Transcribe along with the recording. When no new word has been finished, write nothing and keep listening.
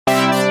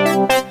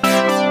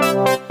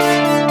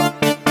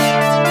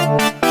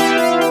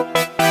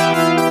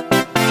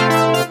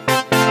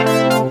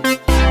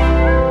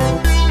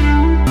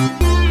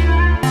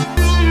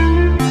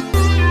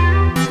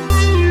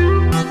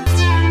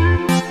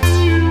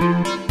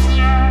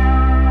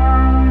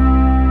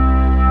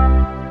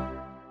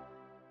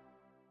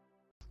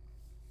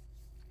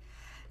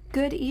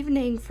Good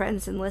evening,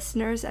 friends and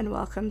listeners, and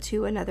welcome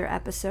to another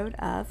episode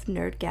of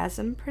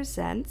Nerdgasm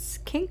Presents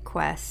Kink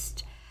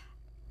Quest.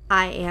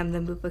 I am the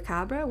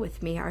Mupacabra.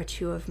 With me are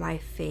two of my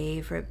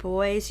favorite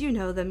boys. You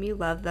know them, you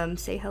love them.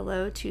 Say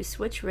hello to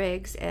Switch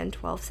Riggs and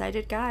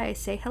 12-Sided Guy.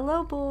 Say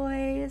hello,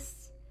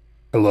 boys.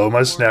 Hello, my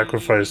Morning,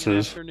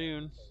 sacrifices.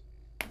 afternoon.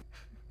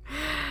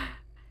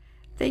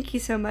 Thank you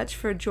so much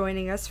for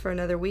joining us for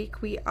another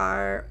week. We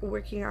are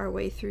working our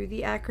way through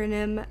the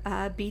acronym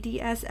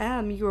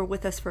BDSM. You were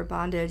with us for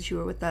bondage, you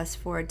were with us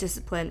for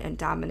discipline and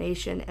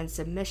domination and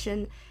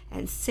submission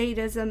and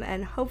sadism,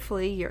 and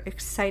hopefully you're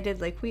excited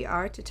like we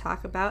are to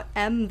talk about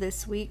M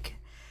this week.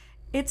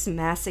 It's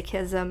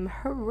masochism.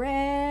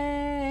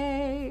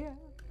 Hooray!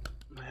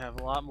 I have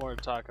a lot more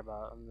to talk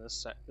about in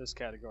this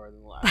category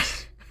than the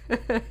last.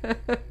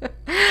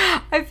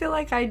 I feel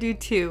like I do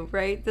too,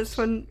 right? This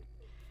one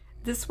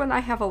I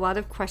have a lot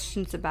of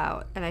questions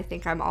about, and I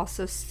think I'm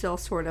also still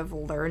sort of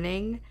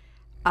learning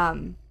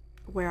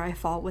where I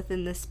fall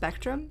within this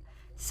spectrum.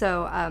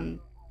 So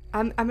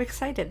I'm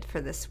excited for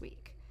this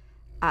week.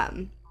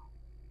 I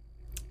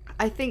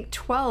think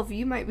 12,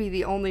 you might be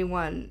the only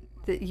one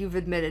that you've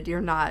admitted you're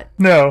not.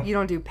 No, you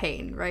don't do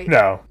pain, right?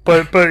 no,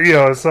 but you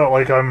know, it's not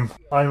like I'm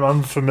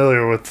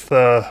unfamiliar with.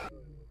 I'm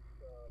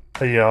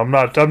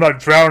not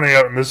drowning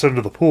out in this end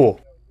of the pool.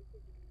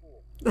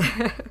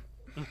 I'm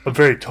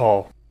very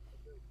tall.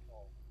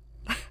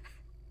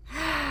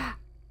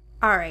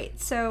 All right,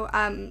 so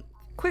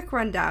quick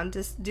rundown.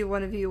 Just do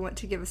one of you want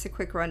to give us a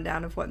quick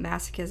rundown of what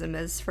masochism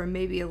is for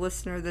maybe a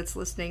listener that's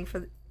listening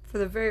for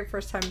the very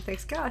first time and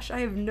thinks, gosh,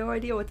 I have no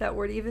idea what that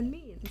word even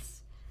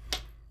means.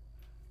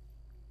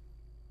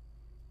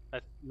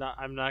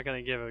 I'm not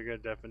going to give a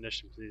good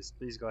definition.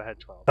 Please go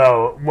ahead, 12.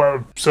 Oh,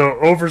 well, so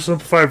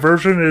oversimplified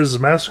version is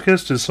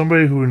masochist is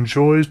somebody who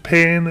enjoys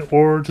pain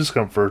or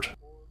discomfort.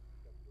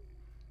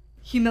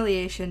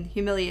 Humiliation's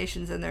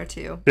in there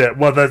too. Yeah,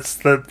 well,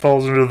 that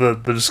falls into the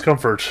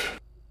discomfort.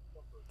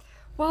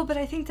 Well, but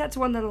I think that's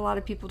one that a lot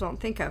of people don't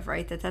think of,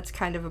 right? That's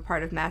kind of a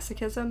part of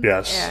masochism.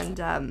 Yes.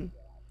 And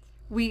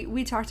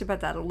we talked about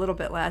that a little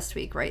bit last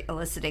week, right?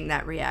 Eliciting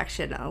that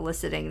reaction,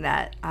 eliciting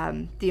that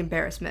the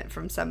embarrassment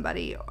from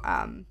somebody.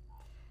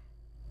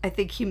 I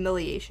think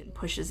humiliation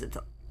pushes it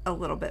a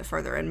little bit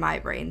further in my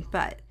brain,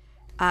 but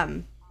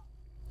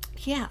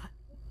yeah,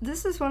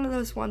 this is one of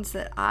those ones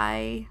that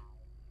I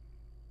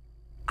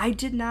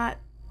did not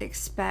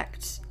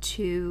expect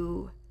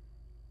to.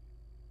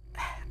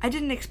 I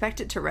didn't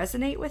expect it to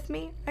resonate with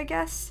me, I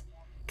guess,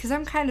 because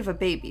I'm kind of a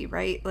baby,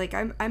 right? Like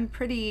I'm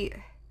pretty.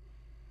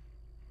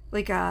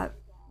 Like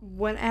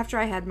when after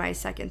I had my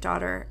second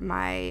daughter,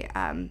 my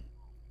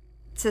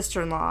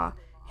sister-in-law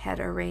had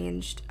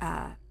arranged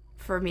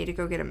for me to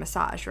go get a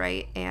massage,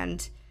 right?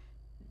 And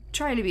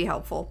trying to be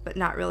helpful, but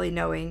not really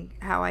knowing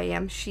how I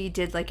am, she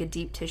did like a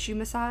deep tissue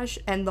massage,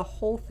 and the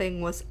whole thing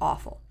was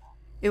awful.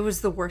 It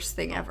was the worst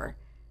thing ever.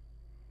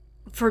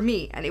 For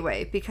me,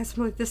 anyway, because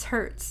I'm like, this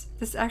hurts.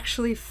 This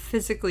actually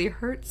physically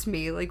hurts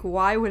me. Like,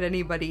 why would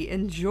anybody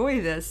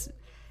enjoy this?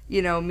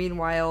 You know,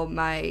 meanwhile,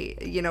 my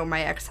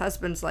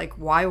ex-husband's like,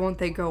 why won't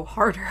they go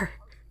harder?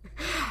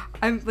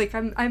 I'm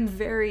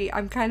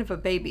kind of a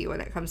baby when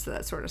it comes to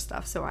that sort of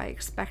stuff. So I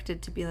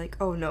expected to be like,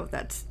 oh no,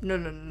 that's,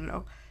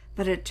 no.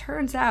 But it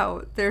turns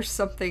out there's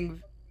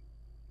something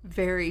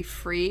very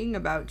freeing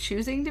about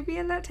choosing to be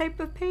in that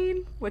type of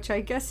pain, which I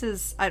guess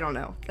is, I don't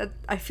know, that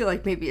I feel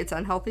like maybe it's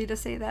unhealthy to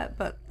say that,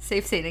 but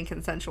safe, sane, and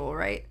consensual,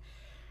 right?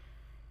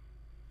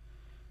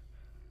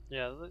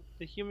 Yeah,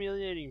 the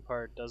humiliating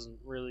part doesn't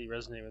really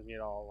resonate with me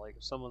at all. Like,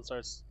 if someone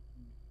starts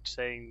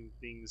saying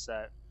things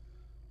that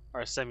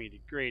are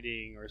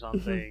semi-degrading or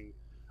something,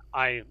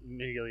 I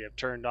immediately have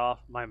turned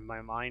off, my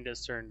mind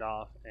is turned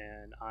off,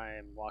 and I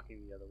am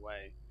walking the other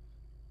way.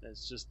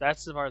 It's just,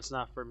 that's the part that's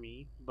not for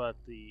me, but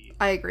the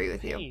I agree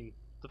with pain, you.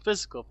 the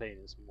physical pain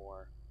is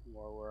more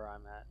where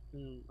I'm at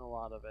in a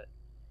lot of it.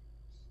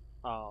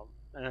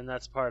 And then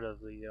that's part of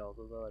the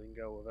the letting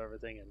go of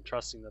everything and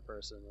trusting the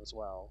person as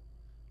well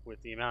with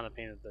the amount of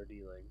pain that they're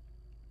dealing.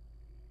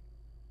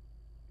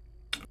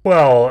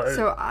 Well,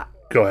 so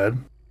go ahead.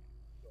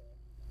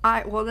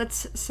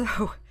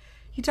 So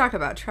you talk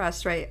about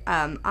trust, right?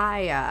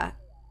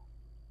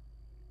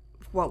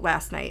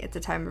 Last night at the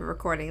time of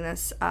recording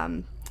this,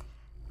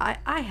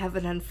 I have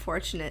an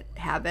unfortunate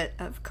habit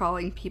of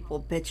calling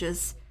people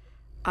bitches,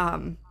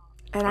 and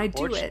I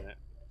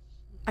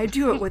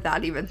do it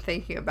without even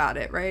thinking about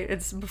it, right?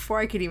 It's before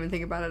I can even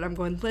think about it, I'm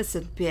going,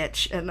 listen,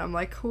 bitch, and I'm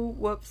like, oh,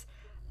 whoops.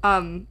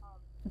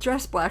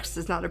 Dress Blacks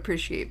does not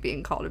appreciate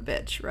being called a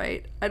bitch,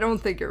 right? I don't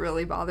think it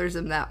really bothers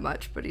him that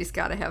much, but he's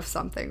got to have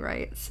something,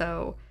 right?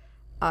 So,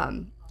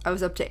 I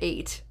was up to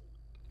 8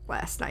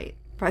 last night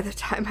by the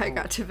time I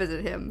got to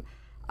visit him.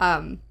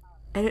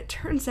 And it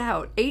turns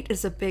out 8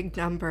 is a big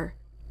number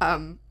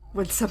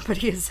when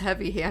somebody is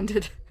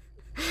heavy-handed.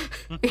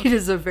 8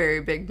 is a very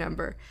big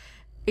number.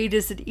 8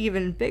 is an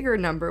even bigger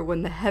number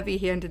when the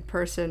heavy-handed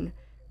person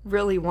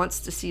really wants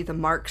to see the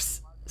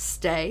marks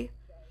stay.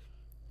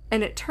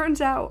 And it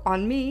turns out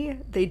on me,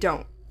 they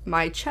don't.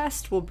 my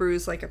chest will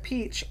bruise like a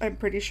peach. I'm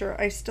pretty sure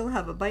I still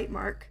have a bite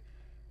mark.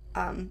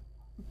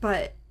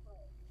 But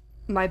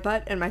my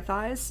butt and my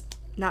thighs,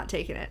 not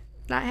taking it,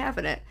 not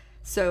having it.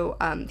 So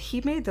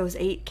he made those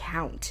 8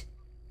 count,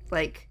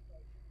 like,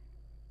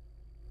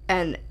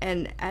 and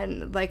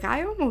like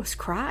I almost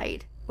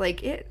cried,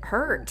 like it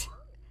hurt,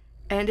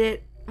 and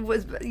it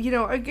was,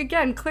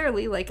 again,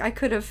 clearly, like I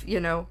could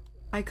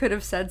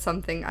have said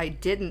something, I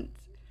didn't,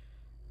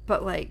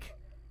 but like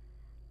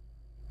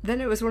then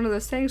it was one of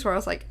those things where I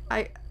was like,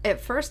 at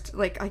first,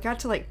 like I got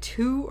to like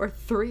 2 or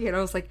 3 and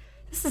I was like,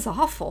 this is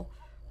awful.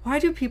 Why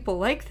do people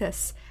like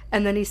this?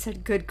 And then he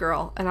said, good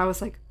girl. And I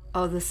was like,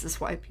 oh, this is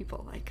why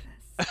people like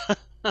this.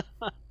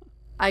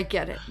 I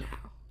get it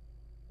now.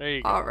 There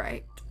you go. All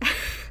right.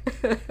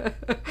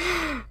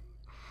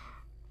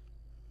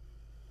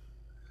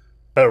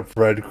 That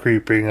red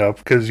creeping up,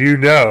 because I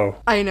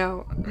know. I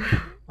know.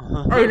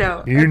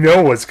 You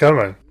know what's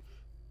coming.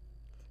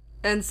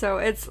 And so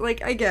it's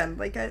like, again,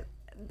 like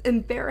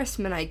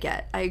embarrassment I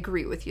get. I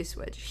agree with you,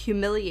 Switch.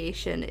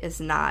 Humiliation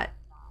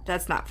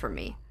that's not for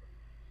me.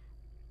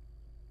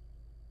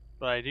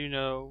 But I do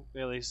know,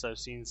 at least I've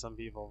seen some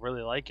people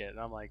really like it, and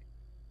I'm like,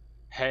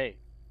 hey,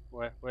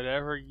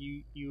 whatever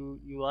you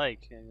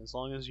like, and as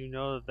long as you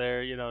know that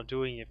they're,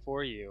 doing it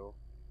for you,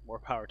 more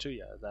power to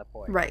you at that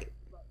point. Right.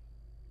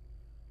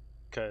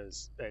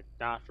 Because it's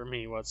not for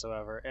me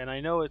whatsoever. And I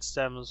know it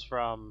stems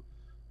from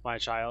my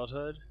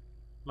childhood.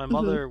 My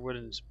mother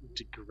wouldn't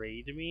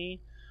degrade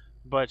me,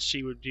 but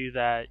she would do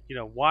that,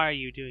 why are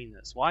you doing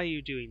this? Why are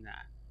you doing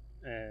that?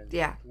 And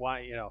yeah.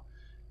 Why,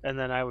 and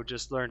then I would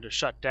just learn to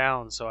shut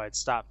down so I'd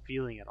stop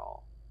feeling it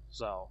all.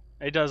 So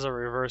it does a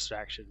reverse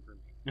action for me.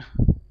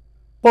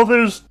 Well,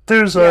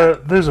 there's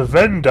a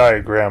Venn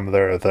diagram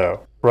there,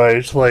 though,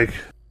 right? Like,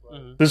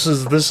 this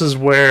is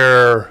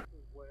where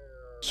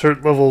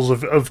certain levels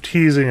of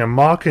teasing and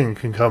mocking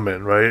can come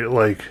in, right?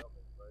 Like,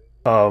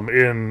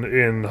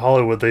 in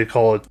Hollywood they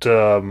call it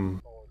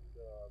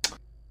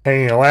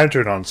hanging a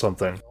lantern on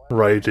something,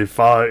 right? If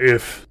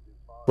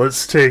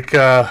let's take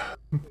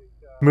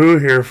Moo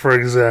here, for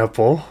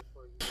example.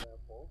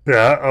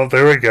 Yeah, oh,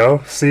 there we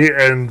go. See,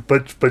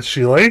 but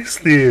she likes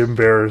the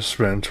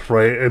embarrassment,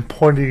 right? And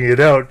pointing it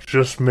out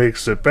just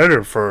makes it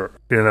better for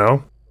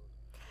her,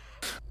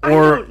 I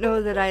don't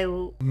know that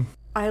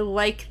I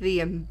like the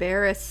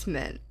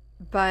embarrassment,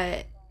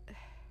 but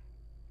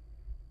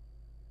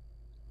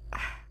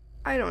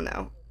I don't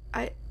know.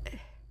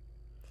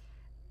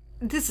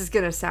 This is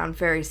gonna sound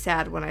very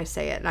sad when I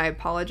say it, and I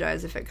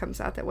apologize if it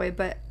comes out that way,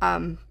 but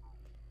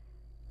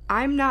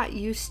I'm not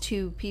used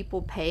to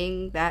people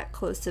paying that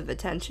close of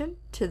attention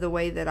to the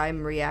way that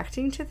I'm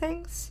reacting to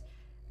things.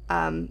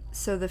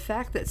 So the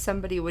fact that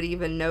somebody would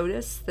even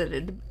notice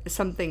that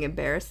something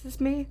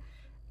embarrasses me,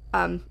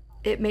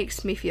 it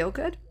makes me feel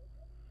good.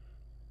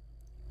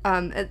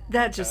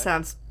 That just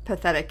sounds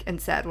pathetic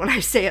and sad when I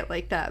say it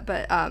like that,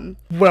 but I'm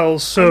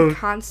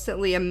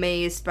constantly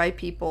amazed by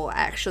people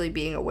actually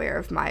being aware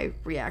of my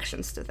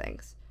reactions to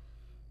things.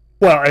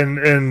 Well,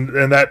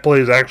 and that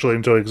plays actually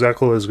into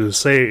exactly what I was going to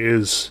say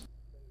is,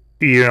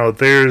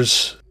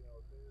 there's,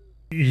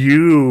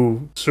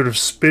 you sort of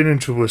spin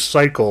into a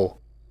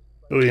cycle.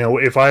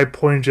 If I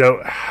point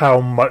out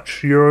how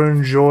much you're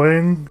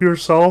enjoying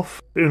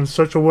yourself in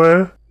such a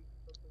way,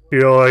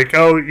 like,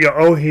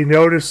 he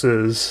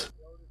notices,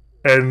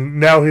 and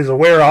now he's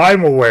aware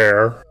I'm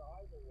aware,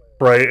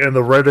 right? And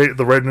the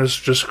redness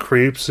just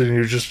creeps,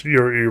 and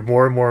you're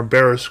more and more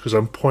embarrassed because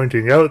I'm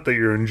pointing out that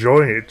you're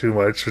enjoying it too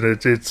much,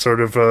 and it's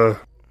sort of a.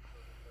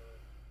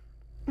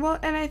 Well,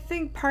 and I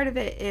think part of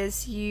it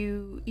is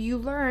you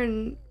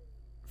learn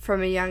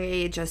from a young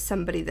age, as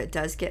somebody that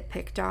does get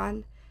picked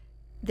on,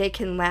 they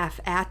can laugh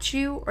at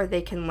you or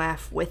they can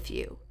laugh with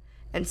you,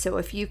 and so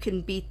if you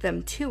can beat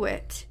them to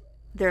it,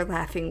 they're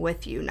laughing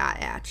with you, not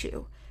at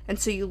you. And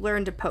so you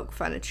learn to poke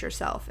fun at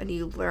yourself, and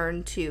you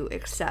learn to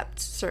accept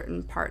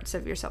certain parts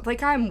of yourself.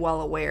 Like, I'm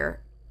well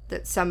aware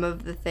that some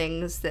of the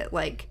things that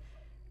make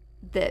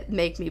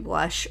me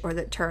blush or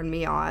that turn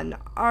me on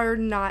are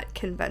not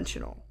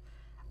conventional.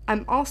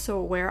 I'm also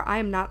aware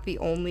I'm not the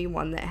only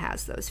one that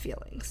has those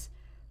feelings.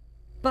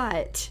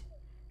 But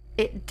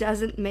it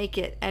doesn't make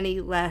it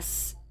any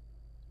less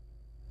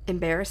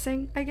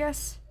embarrassing, I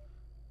guess.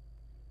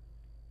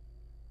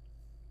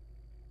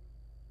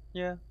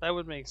 Yeah, that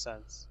would make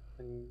sense.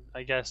 And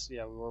I guess, we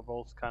were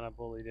both kind of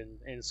bullied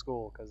in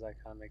school, because that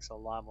kind of makes a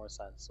lot more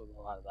sense with a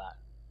lot of that,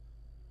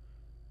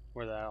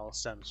 where that all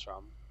stems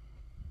from.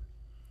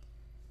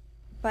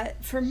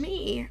 But for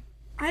me,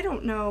 I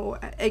don't know,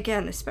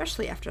 again,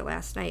 especially after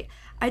last night,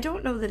 I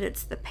don't know that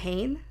it's the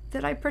pain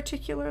that I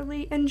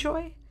particularly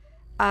enjoy,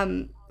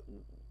 as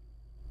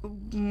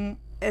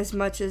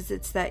much as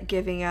it's that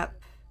giving up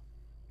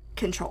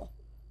control.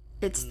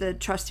 It's the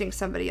trusting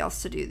somebody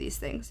else to do these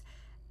things.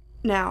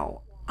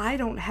 Now, I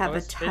don't have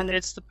a ton of...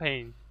 It's the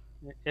pain.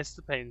 It's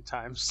the pain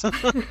times.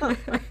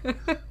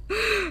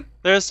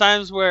 There's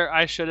times where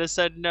I should have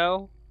said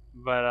no,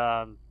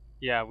 but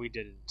we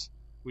didn't.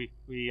 we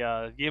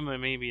gave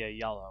him maybe a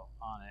yellow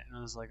on it, and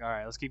I was like, all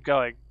right, let's keep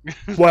going.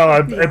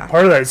 Well, and Yeah.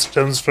 part of that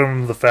stems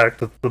from the fact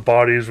that the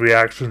body's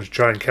reaction to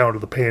try and counter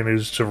the pain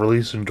is to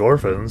release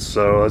endorphins,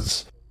 so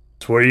it's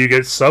where you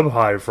get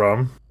sub-high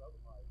from.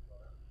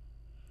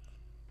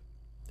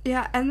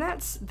 Yeah, and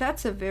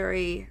that's a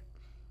very...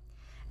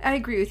 I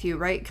agree with you,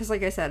 right? Because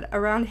like I said,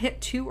 around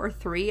hit 2 or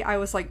 3, I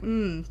was like,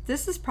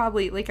 this is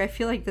probably, like, I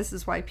feel like this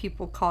is why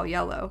people call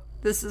yellow.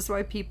 This is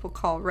why people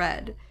call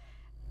red.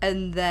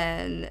 And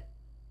then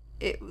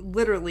it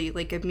literally,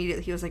 like,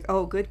 immediately he was like,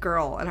 oh, good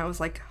girl. And I was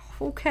like,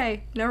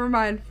 okay, never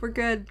mind. We're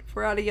good.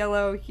 We're out of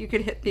yellow. You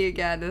can hit me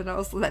again. And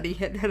then he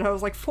hit, and I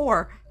was like,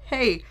 4.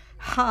 Hey,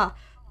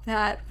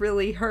 that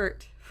really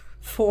hurt.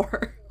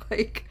 4.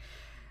 Like,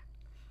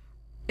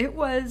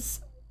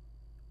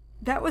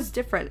 that was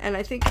different. And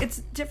I think it's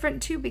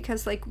different too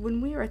because, like,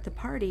 when we were at the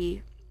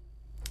party,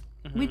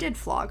 we did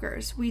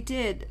floggers, we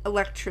did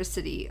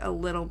electricity a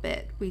little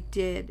bit, we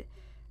did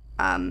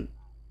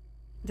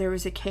there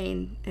was a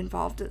cane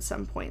involved at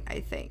some point,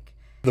 I think.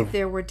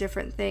 There were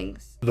different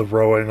things. The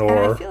rowing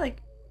oar. And I feel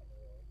like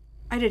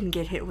I didn't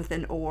get hit with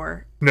an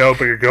oar. No,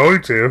 but you're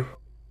going to.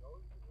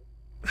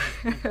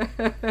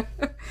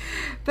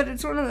 But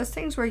it's one of those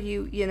things where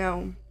you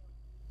know,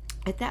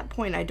 at that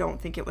point, I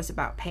don't think it was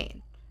about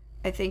pain.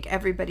 I think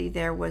everybody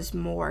there was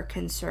more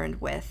concerned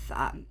with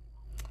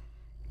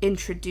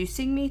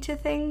introducing me to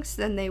things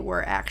than they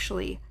were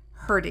actually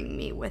hurting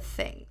me with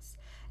things.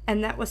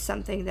 And that was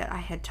something that I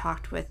had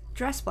talked with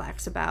Dress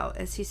Blacks about,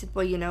 as he said,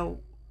 well, you know,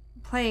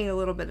 playing a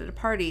little bit at a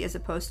party as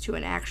opposed to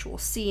an actual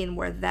scene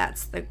where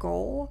that's the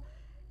goal,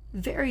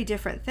 very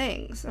different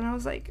things. And I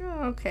was like,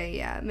 oh, okay,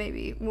 yeah,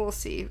 maybe we'll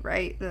see,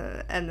 right?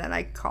 And then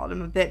I called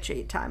him a bitch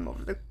 8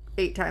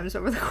 times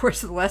over the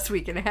course of the last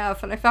week and a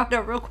half, and I found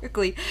out real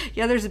quickly,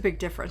 yeah, there's a big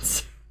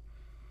difference.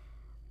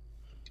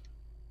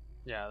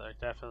 Yeah, there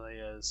definitely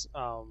is,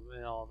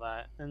 and all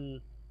that.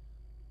 And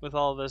with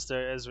all this,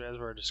 there, as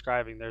we're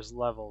describing, there's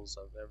levels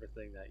of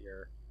everything that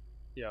you're,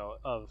 you know,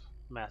 of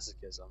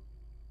masochism.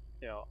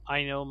 You know,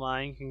 I know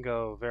mine can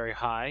go very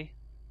high,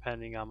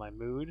 depending on my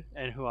mood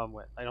and who I'm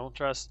with. I don't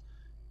trust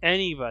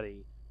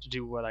anybody to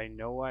do what I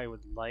know I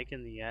would like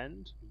in the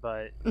end,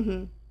 but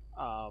and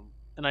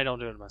I don't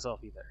do it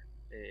myself either.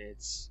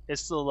 It's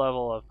the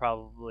level of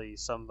probably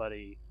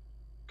somebody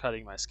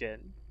cutting my skin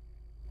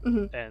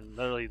and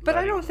literally. But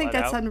I don't think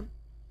that's out.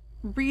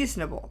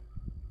 unreasonable.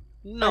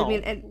 No, I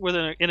mean,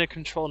 in a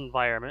controlled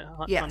environment,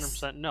 100%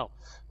 yes. no.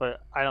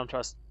 But I don't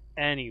trust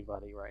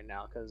anybody right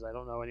now because I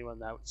don't know anyone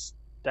that's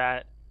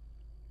that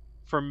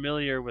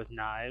familiar with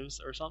knives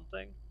or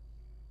something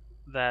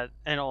that,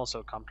 and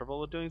also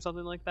comfortable with doing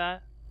something like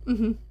that.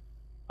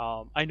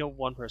 I know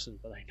one person,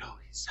 but I know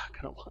he's not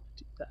gonna want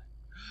to do that.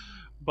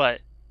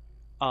 But,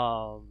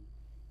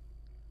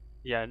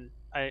 yeah,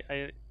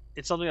 I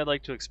it's something I'd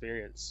like to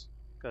experience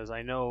because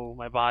I know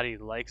my body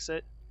likes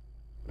it.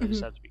 I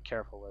just have to be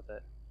careful with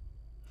it.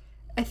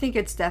 I think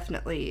it's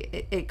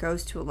definitely, it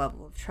goes to a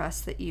level of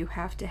trust that you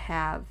have to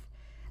have.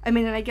 I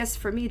mean, and I guess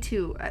for me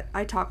too,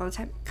 I talk all the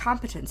time,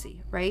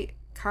 competency, right?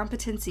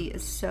 Competency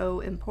is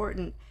so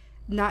important,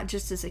 not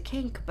just as a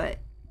kink, but,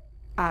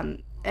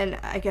 and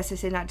I guess I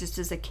say not just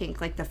as a kink,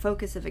 like the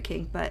focus of a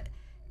kink, but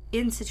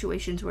in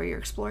situations where you're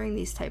exploring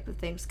these type of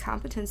things,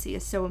 competency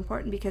is so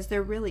important because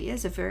there really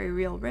is a very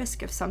real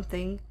risk of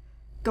something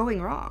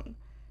going wrong.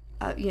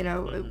 You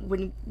know,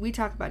 when we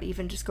talk about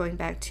even just going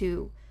back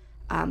to,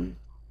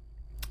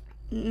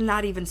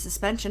 not even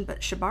suspension,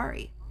 but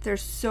shibari,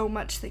 there's so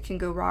much that can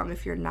go wrong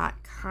if you're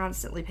not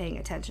constantly paying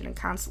attention and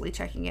constantly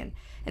checking in.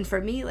 And for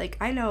me, like,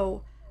 I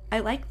know I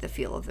liked the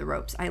feel of the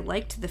ropes. I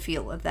liked the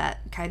feel of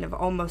that kind of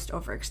almost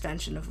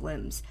overextension of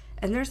limbs.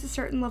 And there's a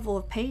certain level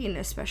of pain,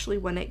 especially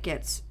when it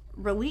gets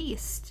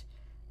released,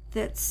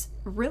 that's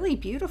really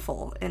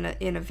beautiful in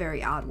a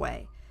very odd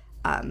way.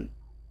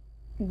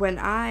 When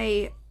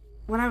I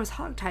was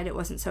hogtied, it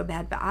wasn't so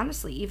bad, but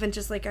honestly, even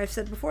just like I've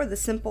said before, the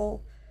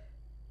simple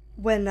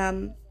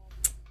when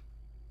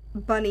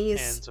Bunny's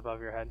hands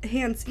above your head.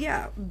 Hands,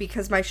 yeah,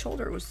 because my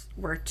shoulders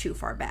were too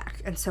far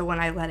back, and so when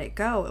I let it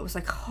go, it was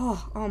like,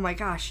 oh my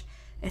gosh,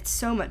 it's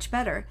so much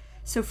better.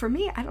 So for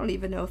me, I don't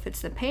even know if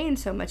it's the pain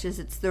so much as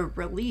it's the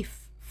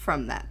relief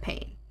from that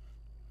pain.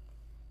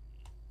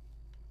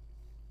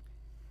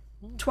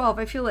 12,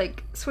 I feel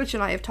like Switch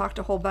and I have talked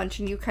a whole bunch,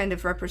 and you kind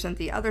of represent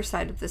the other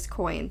side of this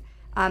coin.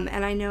 And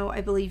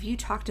I believe you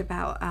talked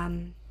about,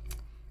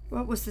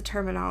 what was the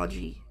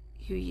terminology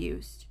you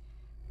used?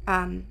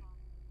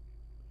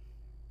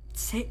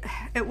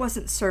 It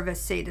wasn't service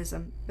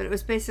sadism, but it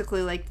was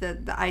basically like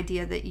the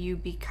idea that you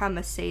become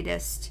a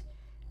sadist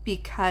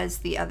because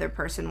the other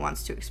person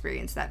wants to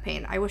experience that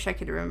pain. I wish I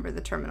could remember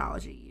the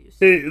terminology you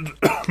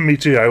used. Me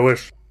too, I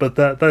wish. But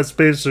that's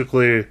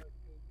basically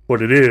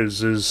what it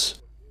is,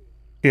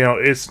 you know,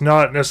 it's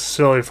not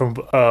necessarily from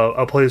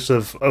a place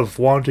of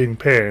wanting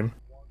pain,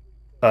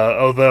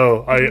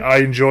 although I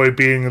enjoy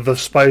being the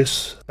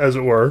spice, as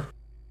it were.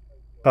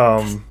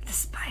 The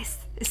spice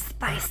is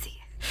spicy.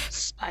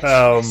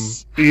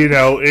 You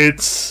know,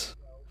 it's...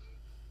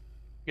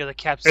 You You're the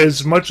cap's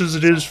as much as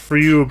it is for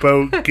you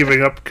about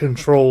giving up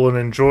control and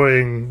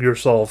enjoying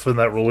yourself in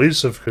that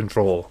release of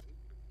control,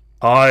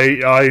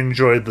 I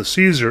enjoyed the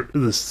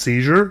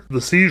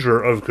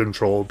seizure of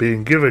control,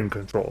 being given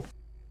control.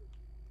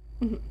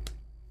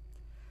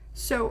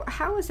 So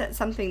how is that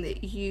something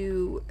that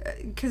you,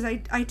 because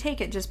I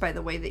take it just by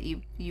the way that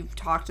you've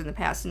talked in the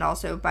past, and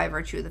also by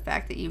virtue of the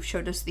fact that you've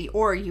showed us the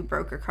ore you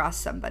broke across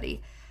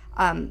somebody,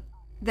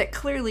 that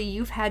clearly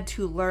you've had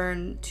to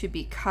learn to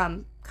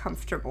become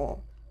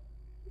comfortable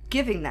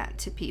giving that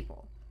to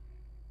people.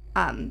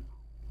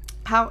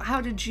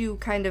 How did you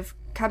kind of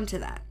come to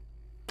that?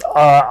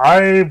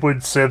 I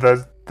would say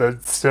that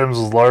stems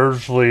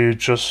largely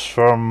just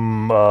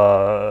from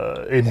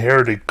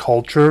inherited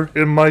culture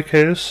in my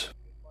case.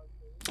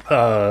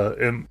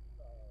 In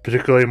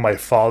particularly my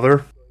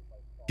father.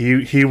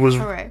 He was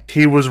Right.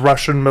 he was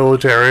Russian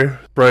military,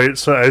 right?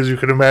 So as you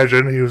can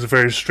imagine, he was a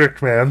very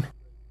strict man.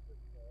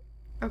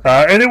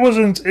 Okay. And it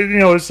wasn't,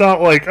 it's not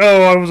like,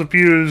 oh, I was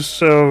abused,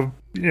 so,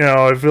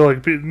 I feel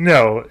like,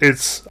 no,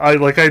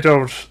 I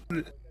don't,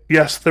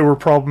 yes, there were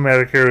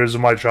problematic areas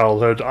of my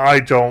childhood,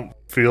 I don't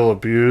feel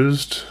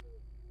abused,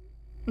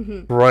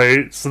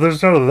 right? So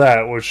there's none of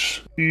that,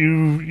 which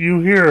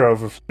you hear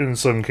of in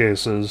some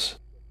cases,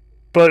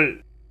 but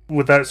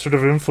with that sort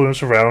of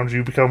influence around,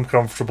 you become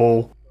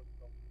comfortable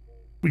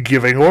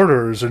giving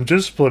orders and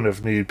discipline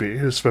if need be,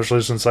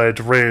 especially since I had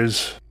to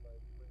raise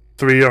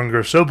 3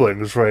 younger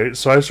siblings, right?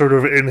 So I sort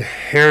of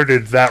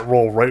inherited that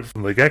role right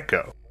from the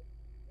get-go.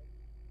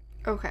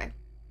 Okay.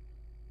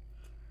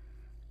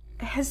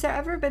 Has there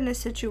ever been a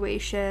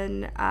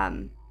situation,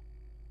 and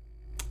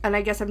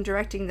I guess I'm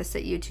directing this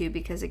at you too,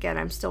 because again,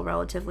 I'm still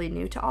relatively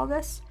new to all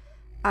this.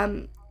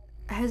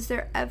 Has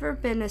there ever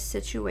been a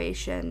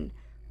situation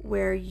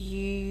where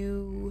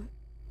you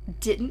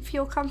didn't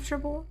feel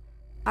comfortable,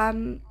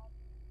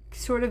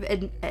 sort of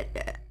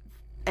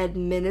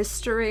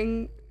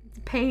administering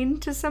pain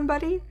to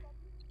somebody?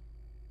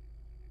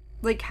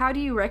 Like, how do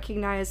you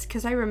recognize,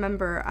 because I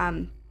remember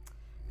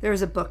there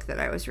was a book that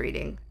I was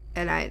reading,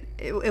 and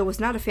it was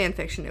not a fan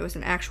fiction, it was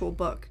an actual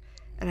book,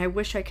 and I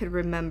wish I could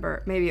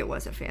remember, maybe it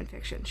was a fan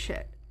fiction,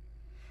 shit.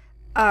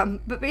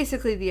 But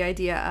basically the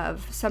idea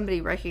of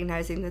somebody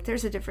recognizing that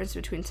there's a difference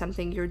between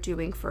something you're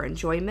doing for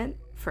enjoyment,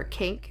 for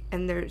kink,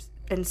 and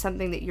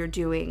something that you're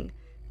doing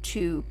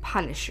to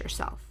punish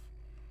yourself.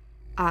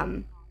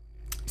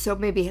 So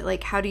maybe,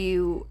 like, how do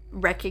you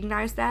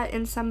recognize that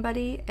in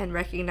somebody and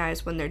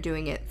recognize when they're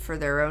doing it for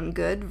their own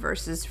good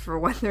versus for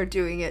when they're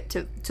doing it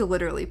to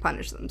literally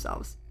punish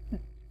themselves?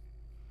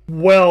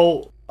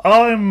 Well,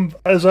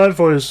 as I've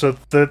always said,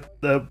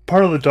 that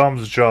part of the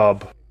Dom's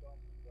job,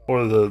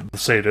 or the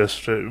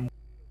sadist, the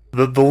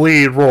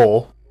lead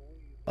role,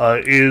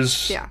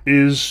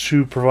 is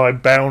to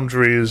provide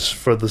boundaries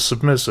for the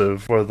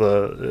submissive, or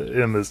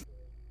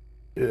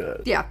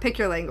pick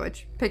your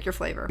language, pick your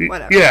flavor,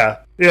 whatever. Yeah.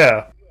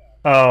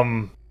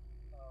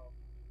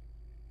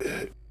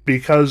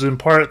 Because in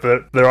part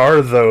that there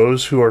are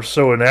those who are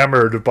so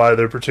enamored by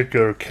their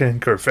particular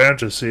kink or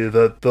fantasy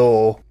that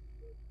they'll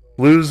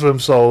lose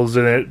themselves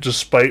in it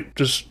despite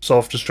just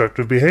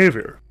self-destructive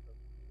behavior.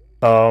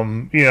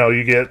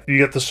 You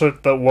get the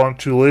sort that want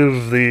to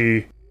live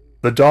the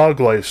dog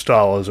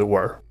lifestyle, as it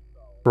were,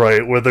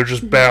 right? Where they're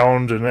just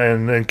bound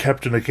and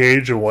kept in a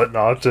cage and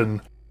whatnot, and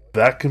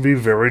that can be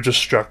very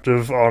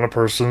destructive on a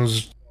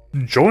person's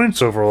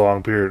joints over a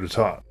long period of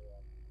time,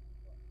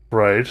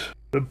 right?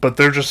 But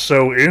they're just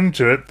so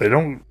into it, they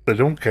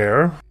don't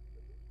care,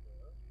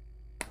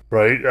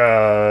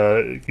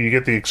 right? You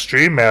get the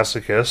extreme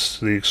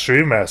masochist,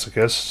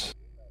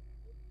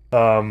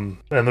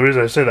 and the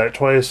reason I say that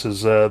twice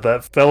is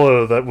that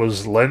fellow that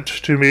was lent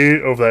to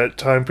me over that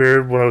time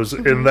period when I was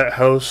in that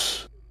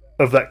house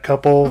of that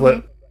couple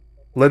that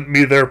lent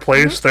me their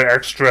place, their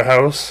extra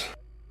house.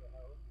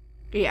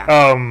 Yeah.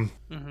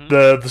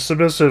 The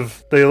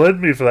submissive they lent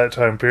me for that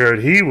time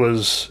period, he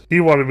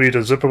wanted me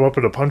to zip him up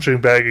in a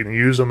punching bag and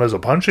use him as a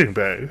punching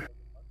bag.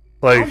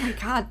 Like, oh my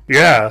god.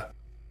 Yeah.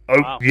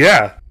 Wow.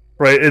 Yeah.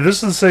 Right. And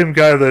this is the same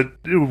guy that,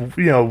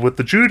 with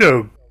the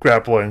judo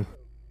grappling.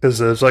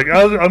 Because it's like,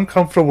 I'm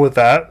comfortable with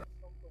that.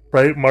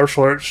 Right?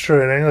 Martial arts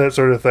training, that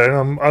sort of thing.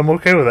 I'm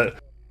okay with it.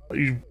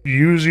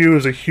 Use you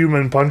as a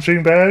human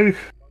punching bag?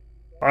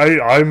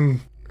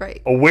 I'm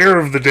right. aware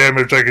of the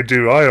damage I could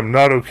do. I am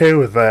not okay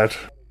with that.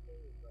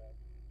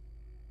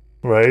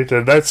 Right?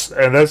 And that's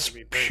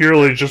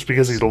purely just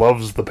because he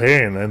loves the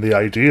pain and the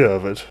idea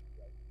of it.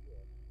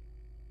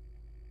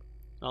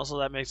 Also,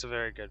 that makes a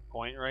very good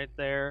point right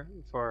there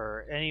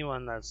for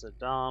anyone that's a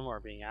dom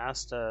or being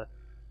asked to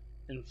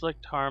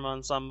inflict harm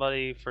on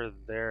somebody for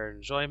their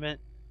enjoyment.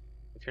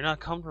 If you're not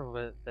comfortable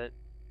with it,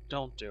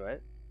 don't do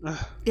it.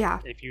 Yeah.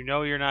 If you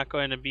know you're not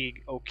going to be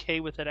okay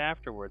with it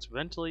afterwards,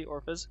 mentally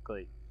or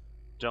physically,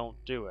 don't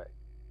do it.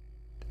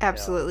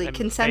 Absolutely.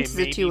 Consent is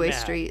a two-way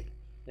street.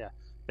 Yeah.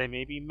 They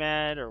may be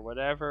mad or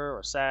whatever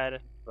or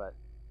sad, but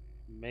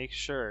make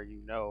sure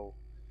you're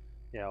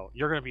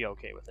going to be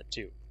okay with it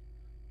too.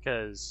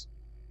 Because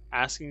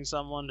asking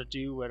someone to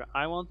do what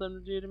I want them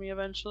to do to me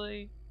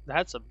eventually,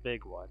 That's a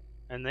big one,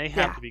 and they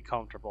have Yeah. to be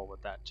comfortable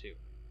with that too.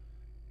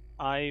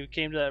 I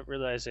came to that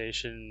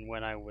realization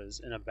when I was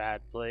in a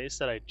bad place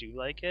that I do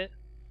like it.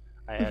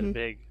 I had a Hmm.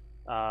 big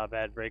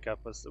bad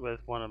breakup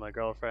with one of my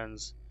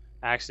girlfriends.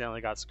 Accidentally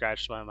got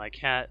scratched by my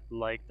cat,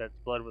 like that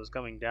blood was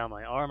coming down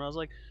my arm. I was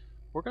like,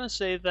 "We're gonna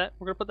save that.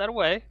 We're gonna put that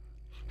away."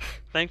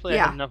 Thankfully, I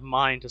had Yeah, enough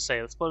mind to say,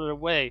 "Let's put it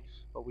away."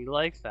 But we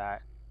like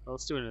that.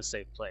 Let's do it in a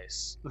safe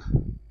place.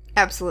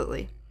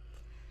 absolutely.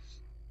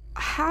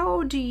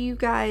 How do you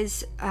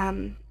guys,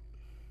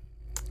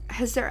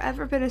 has there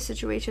ever been a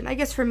situation, I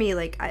guess for me,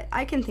 like,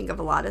 I can think of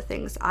a lot of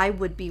things I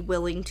would be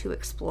willing to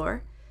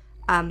explore,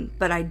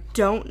 but I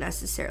don't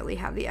necessarily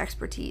have the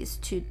expertise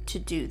to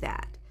do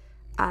that.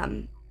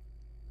 Um,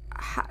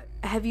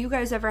 have you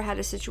guys ever had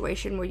a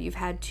situation where you've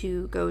had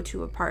to go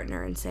to a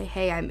partner and say,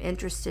 hey, I'm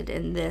interested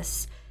in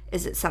this?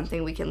 Is it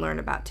something we can learn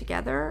about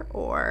together?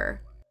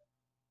 Or,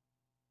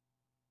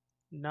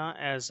 Not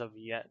as of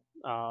yet.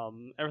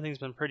 Everything's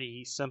been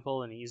pretty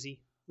simple and easy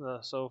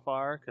so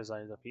far because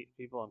the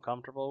people I'm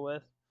comfortable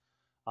with.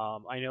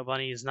 I know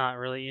Bunny is not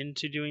really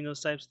into doing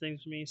those types of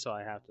things for me, so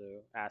I have to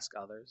ask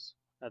others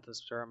at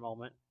this current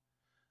moment.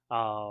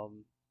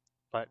 Um,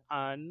 but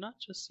not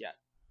just yet.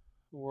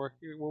 We're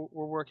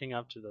working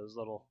up to those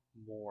little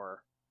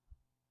more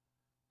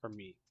for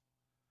me.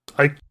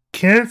 I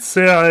can't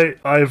say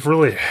I've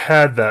really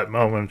had that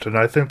moment, and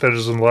I think that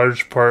is in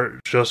large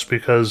part just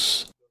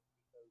because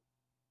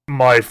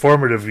my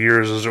formative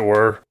years, as it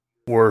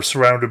were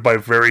surrounded by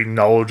very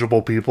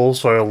knowledgeable people,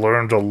 so I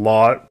learned a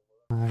lot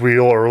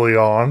real early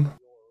on.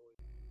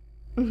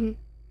 mm-hmm.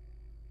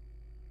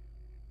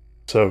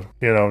 So,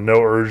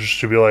 no urge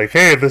to be like,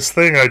 hey, this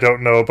thing I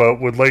don't know about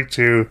would like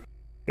to.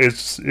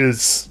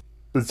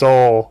 It's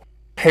all,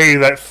 hey,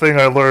 that thing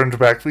I learned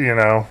back.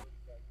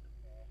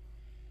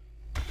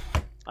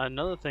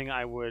 Another thing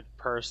I would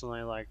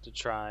personally like to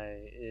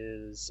try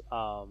is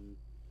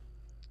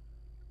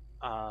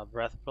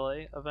breath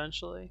play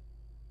eventually.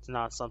 It's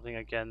not something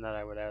again that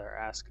I would ever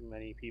ask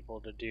many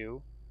people to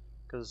do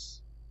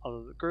because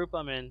of the group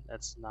I'm in,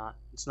 it's not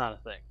a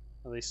thing.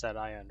 At least that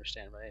I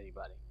understand by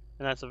anybody,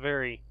 and that's a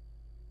very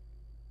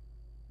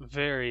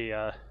you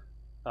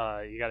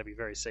got to be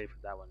very safe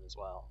with that one as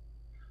well.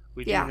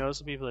 We do Yeah. know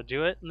some people that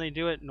do it, and they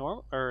do it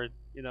normal or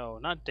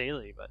not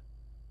daily, but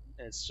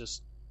it's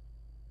just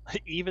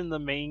even the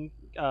main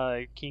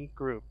kink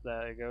group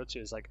that I go to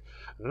is like,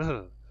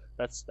 ugh,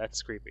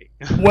 that's creepy.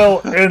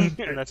 Well, and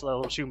and that's a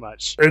little too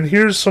much. and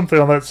here's something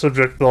on that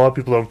subject that a lot of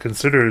people don't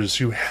consider is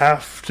you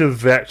have to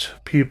vet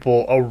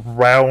people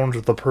around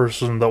the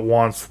person that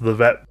wants the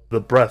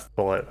breath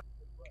play.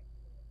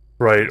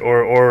 Right,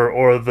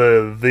 or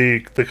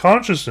the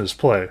consciousness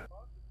play,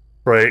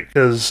 right?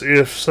 Because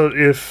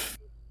if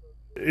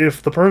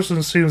the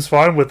person seems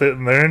fine with it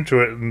and they're into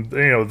it and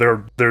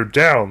they're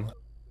down,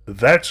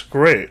 that's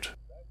great.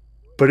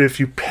 But if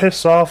you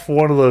piss off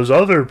one of those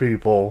other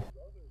people,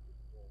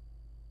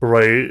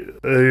 right?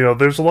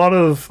 There's a lot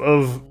of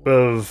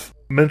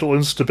mental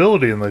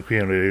instability in the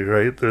community,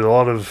 right? There's a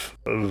lot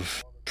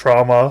of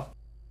trauma.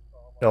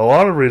 A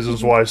lot of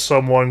reasons why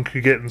someone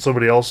could get in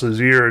somebody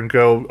else's ear and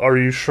go, "Are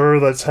you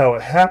sure that's how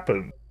it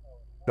happened?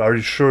 Are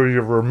you sure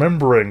you're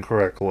remembering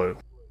correctly?"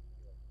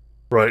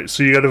 Right.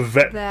 So you got to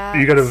vet.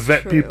 You got to That's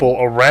vet true. people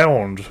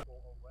around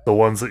the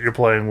ones that you're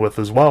playing with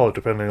as well,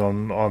 depending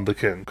on the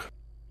kink.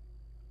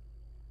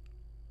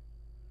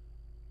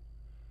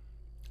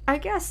 I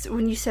guess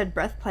when you said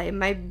breath play,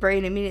 my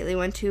brain immediately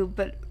went to,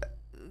 but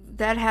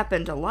that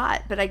happened a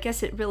lot, but I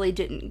guess it really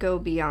didn't go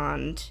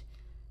beyond,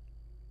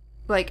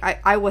 like,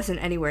 I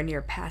wasn't anywhere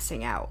near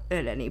passing out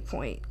at any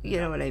point. You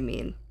know what I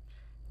mean?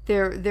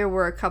 There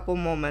were a couple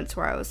moments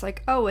where I was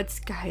like, oh, it's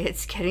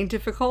getting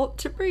difficult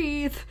to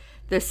breathe.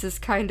 This is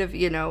kind of,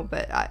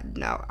 but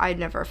no, I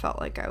never felt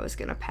like I was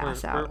gonna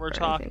pass out. We're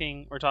or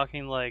anything.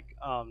 talking like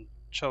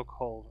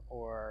chokehold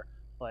or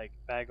like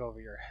bag over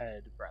your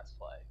head breath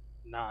play,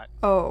 not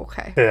Oh,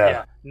 okay.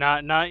 Yeah.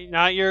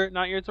 not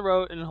your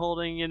throat and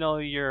holding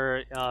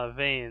your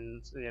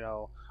veins.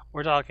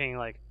 We're talking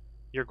like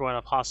you're going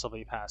to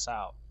possibly pass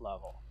out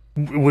level.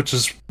 Which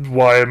is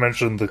why I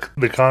mentioned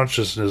the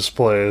consciousness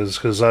play, is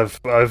because I've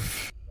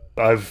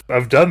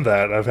done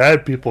that. I've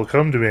had people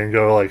come to me and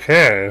go like,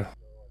 "Hey,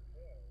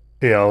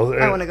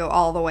 I want to go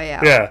all the way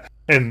out. yeah."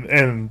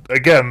 And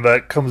again,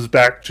 that comes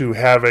back to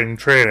having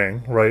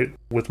training, right,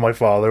 with my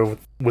father,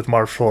 with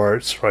martial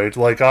arts, right?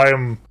 Like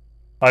I'm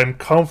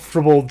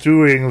comfortable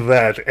doing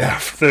that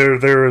after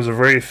there is a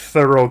very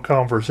thorough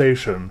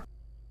conversation,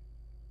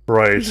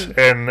 right,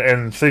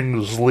 and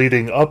things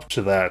leading up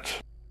to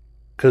that.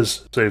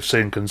 Because they've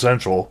seen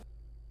consensual,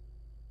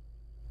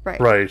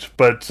 right?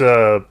 But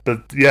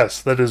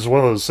yes, that is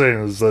one of those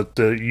things that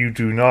you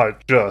do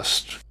not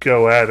just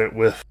go at it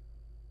with.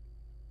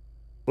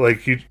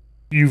 Like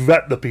you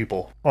vet the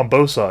people on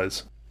both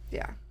sides.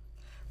 Yeah.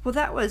 Well,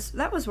 that was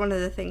one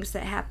of the things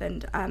that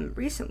happened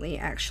recently.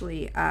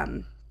 Actually,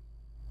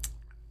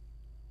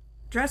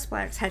 Dress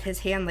Blacks had his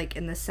hand like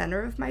in the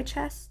center of my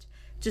chest,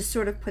 just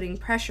sort of putting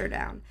pressure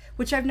down,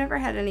 which I've never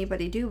had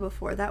anybody do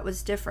before. That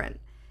was different,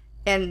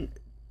 and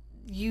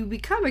you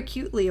become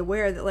acutely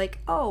aware that, like,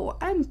 oh,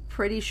 I'm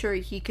pretty sure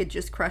he could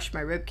just crush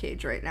my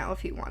ribcage right now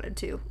if he wanted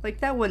to. Like,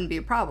 that wouldn't be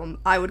a problem.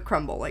 I would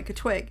crumble like a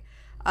twig.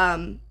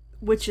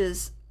 Which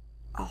is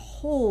a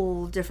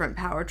whole different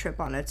power trip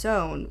on its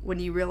own when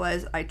you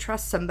realize I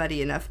trust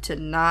somebody enough to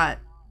not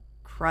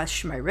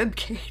crush my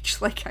ribcage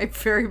like I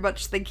very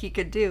much think he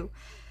could do.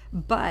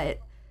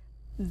 But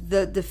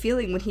the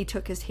feeling when he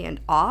took his hand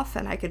off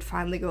and I could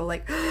finally go,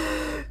 like,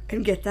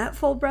 and get that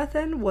full breath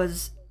in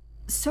was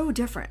so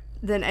different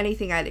than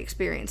anything I'd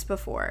experienced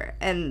before.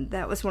 And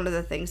that was one of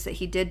the things that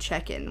he did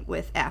check in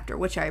with after,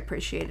 which I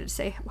appreciated.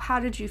 Say, how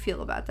did you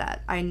feel about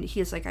that?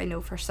 He's like, I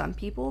know for some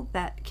people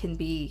that can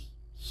be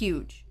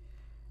huge.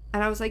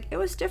 And I was like, it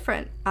was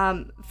different.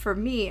 For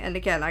me, and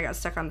again, I got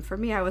stuck on, for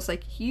me, I was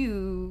like,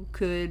 you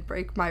could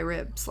break my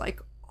ribs, like,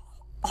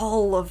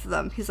 all of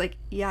them. He's like,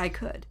 yeah, I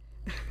could.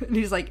 And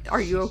he's like, are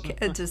you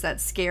okay? Does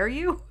that scare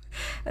you?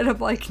 And I'm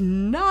like,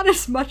 not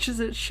as much as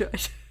it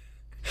should.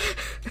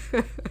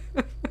 Well,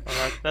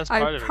 that's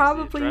part of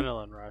it, the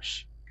adrenaline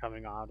rush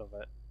coming out of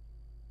it.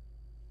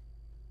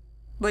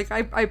 Like,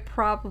 I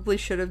probably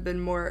should have been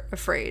more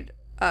afraid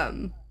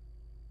than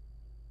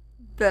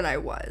I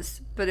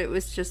was. But it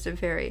was just a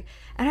very...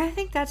 And I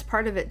think that's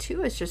part of it,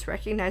 too, is just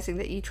recognizing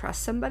that you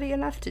trust somebody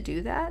enough to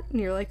do that. And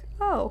you're like,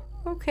 oh,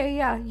 okay,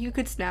 yeah, you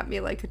could snap me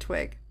like a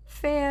twig.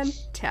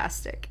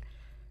 Fantastic.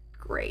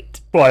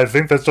 Great. Well, I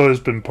think that's always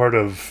been part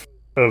of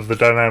the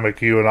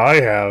dynamic you and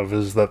I have,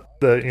 is that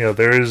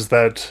there is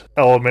that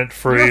element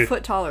for You're a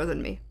foot taller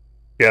than me.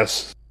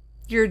 Yes.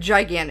 You're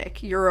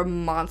gigantic. You're a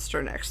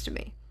monster next to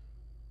me.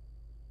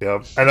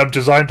 Yeah, and I'm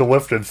designed to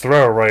lift and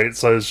throw, right?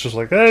 So it's just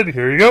like, hey,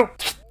 here you go.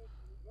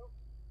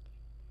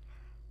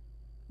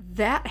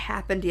 That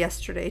happened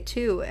yesterday,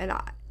 too, and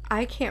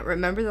I can't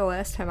remember the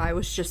last time I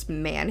was just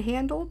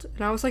manhandled,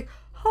 and I was like,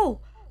 oh,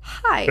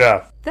 hi.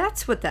 Yeah.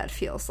 That's what that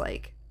feels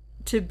like.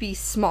 To be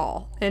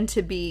small, and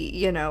to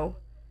be,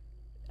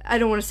 I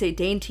don't want to say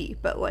dainty,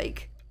 but,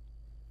 like,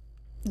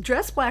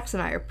 Dress Blacks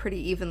and I are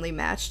pretty evenly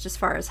matched as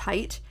far as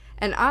height,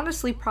 and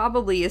honestly,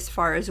 probably as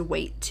far as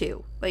weight,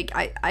 too. Like,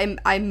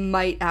 I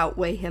might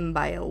outweigh him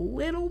by a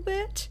little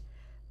bit,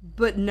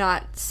 but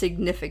not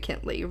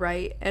significantly,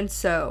 right? And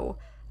so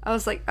I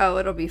was like, oh,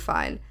 it'll be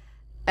fine.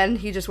 And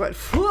he just went,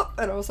 whoop,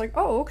 and I was like,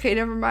 oh, okay,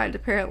 never mind.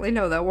 Apparently,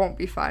 no, that won't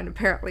be fine.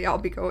 Apparently, I'll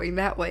be going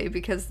that way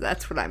because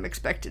that's what I'm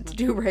expected to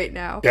do right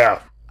now.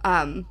 Yeah.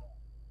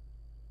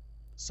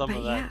 Some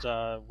of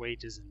that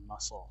weight is in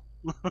muscle.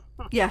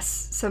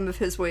 Yes, some of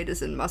his weight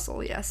is in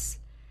muscle, yes.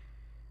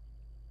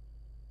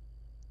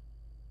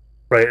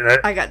 Right.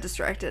 I got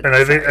distracted. And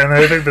I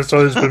think that's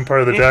always been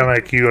part of the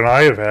dynamic you and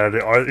I have had,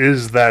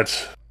 is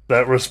that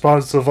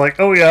response of like,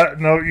 oh yeah,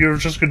 no, you're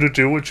just going to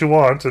do what you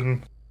want,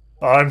 and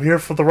I'm here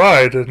for the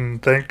ride,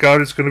 and thank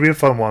God it's going to be a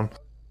fun one.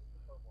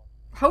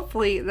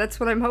 Hopefully, that's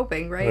what I'm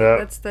hoping, right?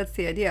 Yeah. That's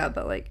the idea,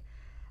 but like,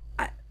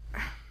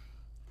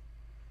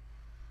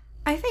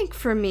 I think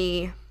for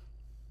me,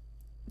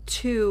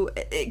 too,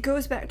 it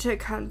goes back to a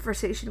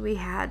conversation we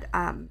had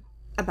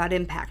about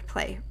impact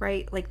play,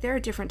 right? Like, there are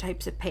different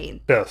types of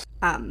pain. Yes.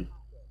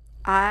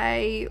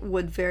 I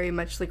would very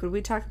much, like, when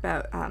we talk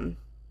about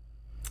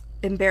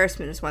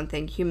embarrassment is one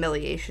thing,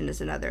 humiliation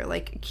is another.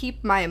 Like,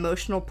 keep my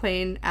emotional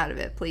pain out of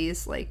it,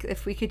 please. Like,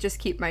 if we could just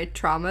keep my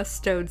trauma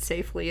stowed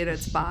safely in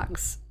its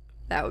box,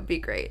 that would be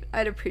great.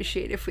 I'd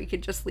appreciate if we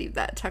could just leave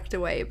that tucked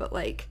away. But,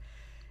 like,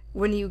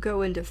 when you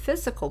go into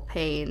physical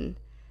pain,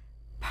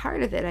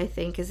 part of it, I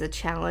think, is a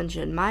challenge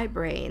in my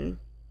brain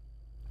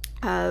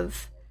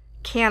of,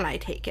 can I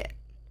take it?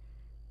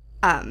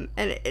 And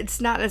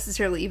it's not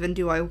necessarily even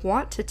do I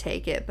want to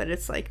take it, but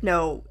it's like,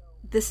 no,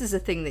 this is a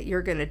thing that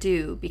you're going to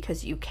do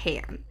because you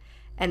can.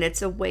 And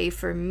it's a way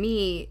for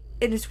me,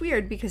 and it's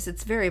weird because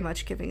it's very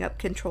much giving up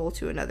control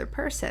to another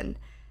person,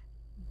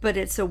 but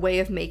it's a way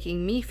of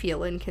making me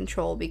feel in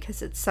control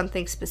because it's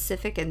something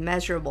specific and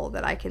measurable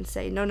that I can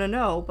say,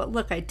 no, but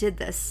look, I did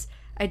this.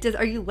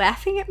 Are you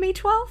laughing at me,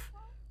 12?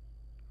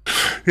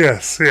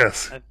 Yes.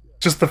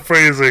 Just the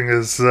phrasing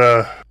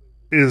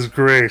is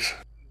great.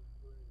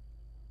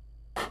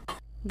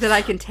 That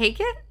I can take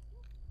it?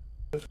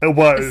 It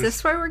was. Is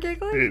this why we're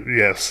giggling?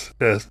 Yes.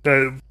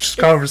 Just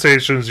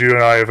conversations you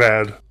and I have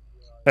had,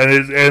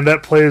 and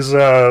that plays.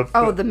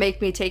 The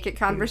make me take it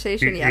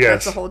conversation. Yeah,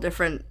 yes. That's a whole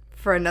different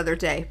for another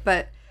day.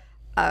 But,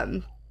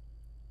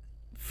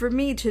 for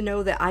me to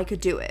know that I could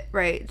do it,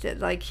 right? That,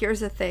 like,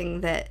 here's a thing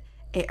that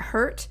it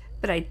hurt,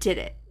 but I did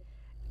it.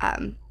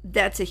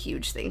 That's a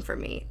huge thing for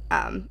me.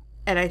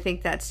 And I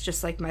think that's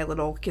just like my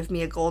little give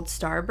me a gold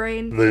star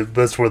brain.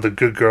 That's where the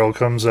good girl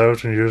comes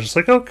out, and you're just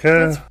like,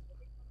 okay.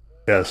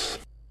 Yes.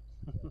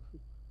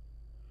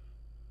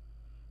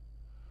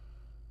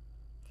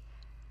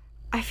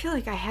 I feel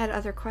like I had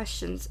other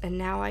questions, and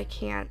now I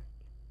can't.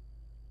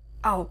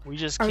 Oh, we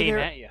just came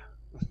at you.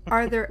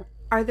 Are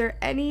there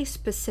any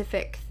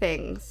specific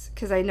things?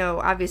 Because I know,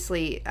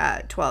 obviously,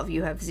 12,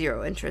 you have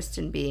zero interest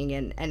in being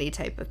in any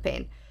type of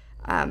pain.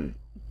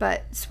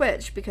 But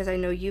switch, because I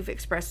know you've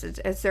expressed it.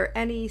 Is there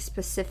any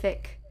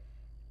specific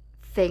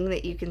thing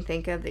that you can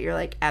think of that you're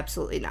like,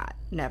 absolutely not,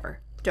 never?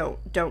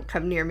 don't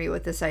come near me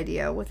with this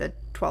idea with a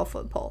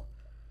 12-foot pole.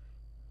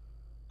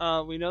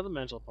 We know the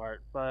mental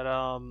part, but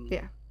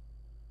Yeah.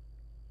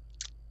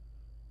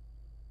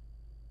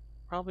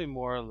 probably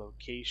more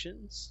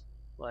locations.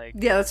 Like,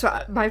 Yeah, that's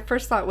what my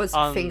first thought was.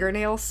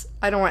 Fingernails.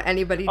 I don't want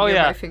anybody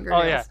near my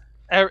fingernails. Oh yeah.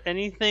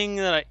 Anything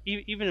that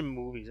even in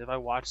movies, if I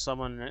watch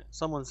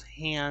someone's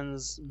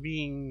hands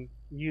being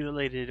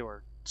mutilated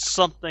or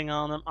something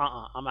on them,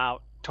 I'm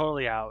out,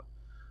 totally out.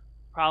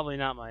 Probably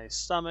not my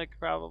stomach.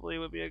 Probably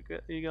would be a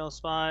good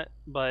spot,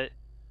 but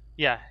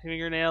yeah,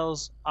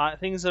 fingernails,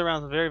 things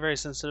around very very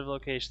sensitive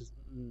locations.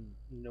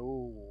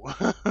 No,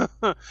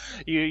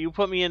 you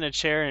put me in a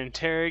chair and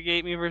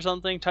interrogate me for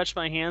something. Touch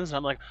my hands, and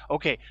I'm like,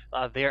 okay,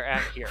 they're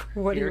at here.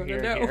 What here, do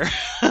you here, want to know?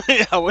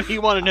 here. Yeah, what do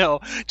you want to know?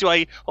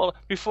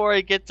 Before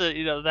I get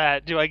to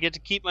that? Do I get to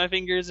keep my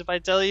fingers if I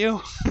tell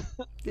you?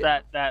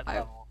 that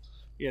level,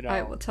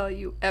 I will tell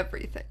you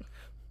everything.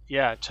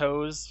 Yeah,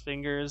 toes,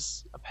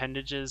 fingers,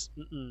 appendages.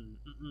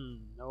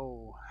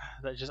 No,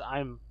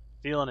 I'm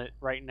feeling it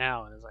right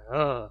now, and it's like,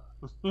 ugh.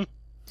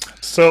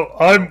 So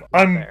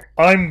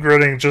I'm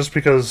grinning just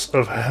because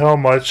of how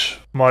much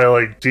my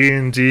like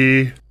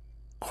D&D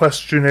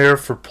questionnaire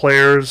for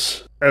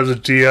players as a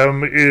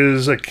DM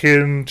is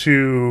akin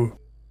to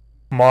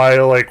my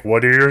like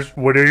what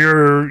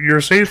are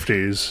your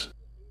safeties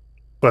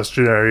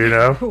questionnaire, you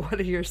know? What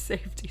are your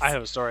safeties? I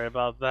have a story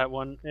about that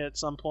one at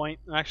some point.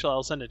 Actually,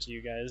 I'll send it to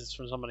you guys. It's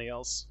from somebody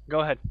else.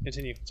 Go ahead,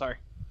 continue. Sorry.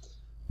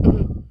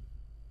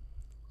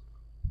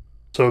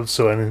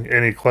 So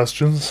any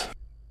questions?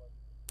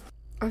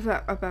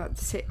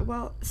 About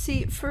well,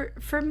 see,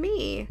 for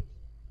me,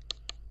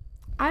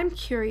 I'm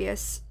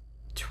curious.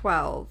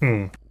 12.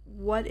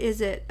 What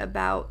is it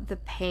about the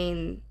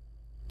pain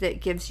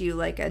that gives you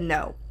like a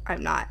no?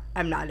 I'm not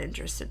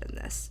interested in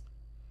this,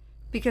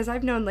 because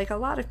I've known like a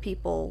lot of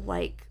people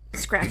like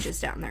scratches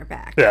down their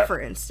back,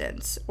 for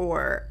instance,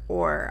 or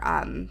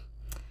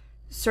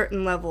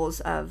certain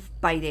levels of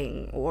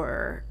biting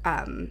or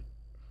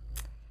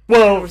I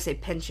don't want to say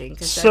pinching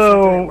because that's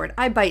not the right word.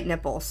 I bite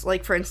nipples.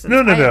 Like, for instance,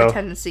 I have a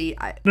tendency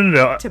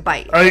to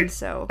bite.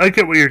 I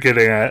get what you're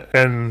getting at,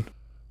 and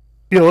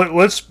you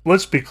know,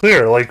 let's be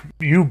clear. Like,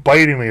 you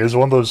biting me is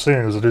one of those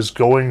things that is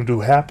going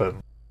to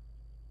happen.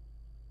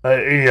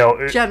 You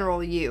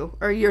know,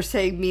 or you're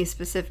saying me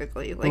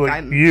specifically. Like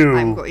I'm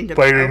going to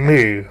biting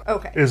me.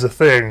 Okay. Is a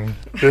thing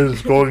that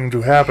is going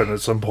to happen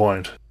at some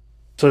point.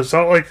 So it's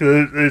not like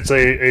it's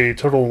a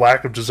total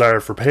lack of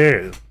desire for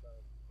pain.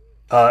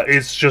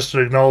 It's just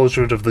an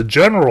acknowledgement of the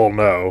general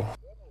no,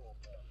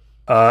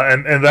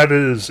 and that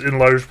is in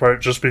large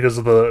part just because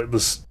of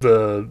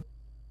the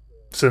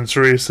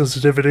sensory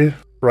sensitivity,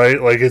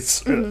 right? Like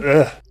it's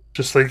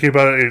just thinking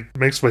about it, it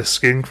makes my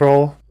skin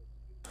crawl.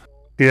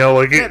 You know,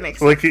 like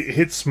it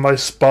hits my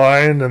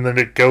spine and then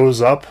it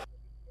goes up.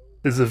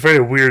 It's a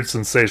very weird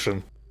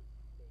sensation.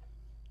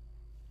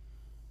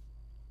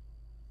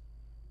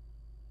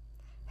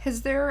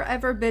 Has there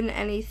ever been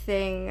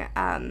anything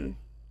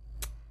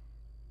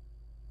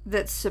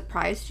that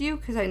surprised you?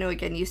 Because I know,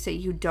 again, you say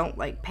you don't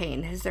like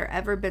pain. Has there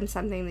ever been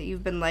something that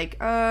you've been like,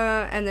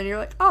 and then you're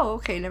like, oh,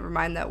 okay, never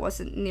mind, that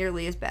wasn't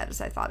nearly as bad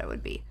as I thought it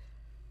would be?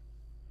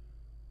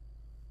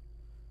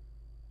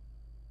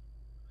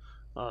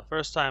 The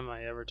first time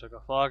I ever took a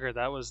flogger,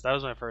 that was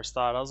my first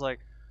thought. I was like,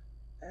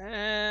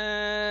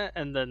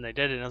 and then they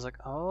did it, and I was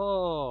like,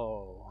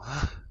 oh,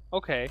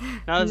 okay,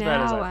 not as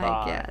bad as I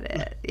thought. I get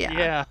it, yeah.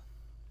 Yeah.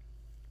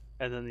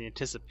 And then the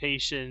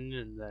anticipation,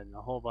 and then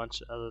a whole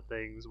bunch of other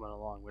things went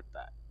along with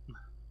that.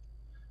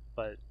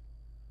 But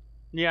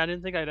yeah, I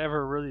didn't think I'd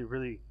ever really,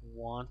 really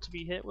want to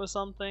be hit with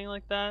something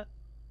like that,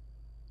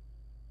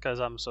 because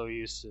I'm so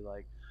used to,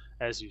 like,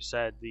 as you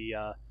said,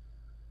 the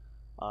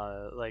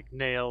like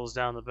nails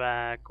down the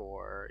back,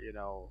 or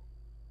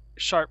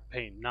sharp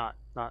pain, not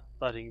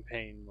thudding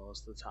pain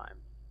most of the time.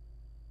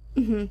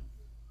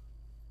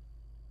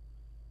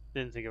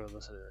 Didn't think it would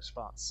elicit a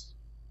response.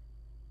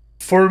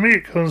 For me,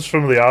 it comes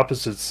from the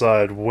opposite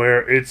side,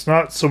 where it's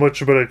not so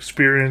much about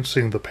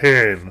experiencing the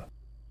pain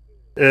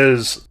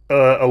as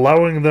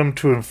allowing them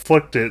to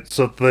inflict it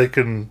so that they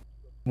can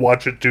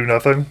watch it do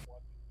nothing.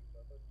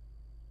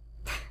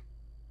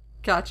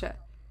 Gotcha.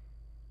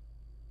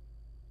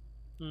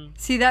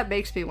 See, that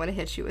makes me want to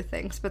hit you with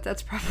things, but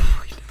that's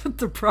probably not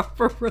the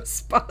proper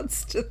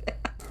response to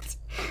that.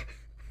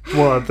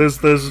 Well,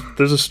 there's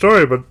a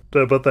story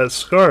about that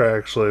scar,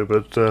 actually,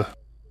 but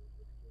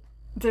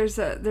there's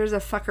a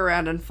fuck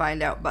around and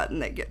find out button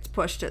that gets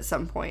pushed at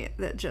some point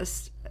that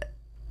just,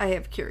 I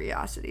have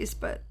curiosities,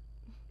 but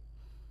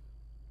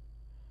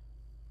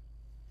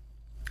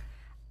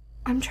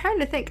I'm trying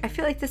to think. I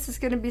feel like this is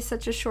going to be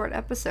such a short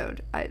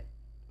episode.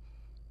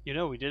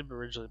 We did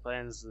originally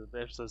plan the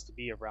episodes to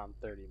be around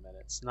 30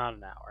 minutes, not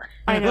an hour.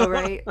 I know,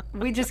 right?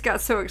 We just got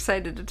so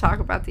excited to talk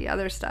about the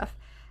other stuff.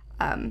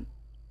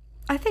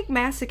 I think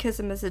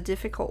masochism is a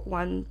difficult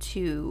one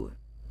to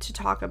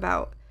talk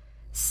about.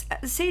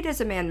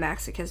 Sadism and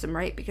masochism,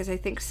 right? Because I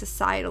think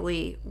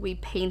societally we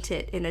paint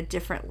it in a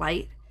different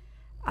light,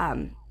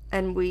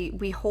 and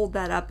we hold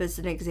that up as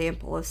an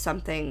example of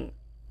something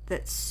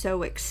that's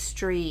so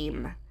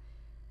extreme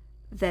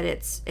that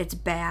it's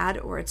bad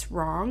or it's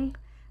wrong.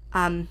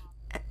 And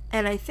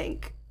I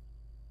think,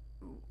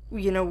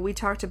 we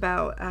talked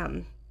about,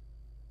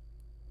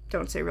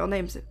 don't say real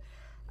names.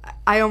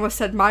 I almost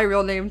said my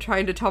real name,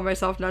 trying to tell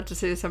myself not to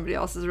say somebody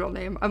else's real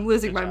name. I'm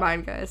losing my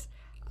mind, guys.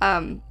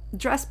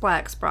 Dress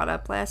Blacks brought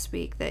up last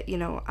week that,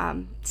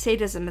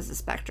 sadism is a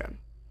spectrum.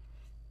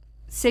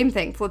 Same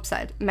thing, flip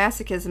side.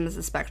 Masochism is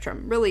a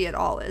spectrum. Really, it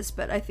all is.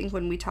 But I think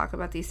when we talk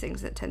about these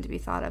things that tend to be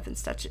thought of in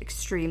such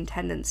extreme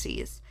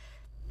tendencies,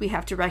 we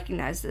have to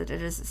recognize that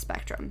it is a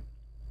spectrum.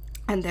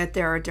 And that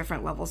there are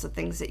different levels of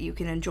things that you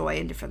can enjoy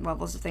and different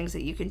levels of things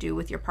that you can do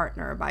with your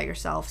partner or by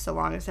yourself, so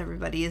long as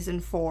everybody is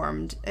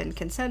informed and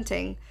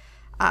consenting.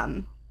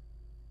 That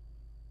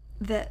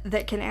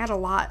can add a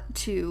lot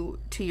to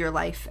your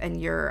life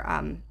and your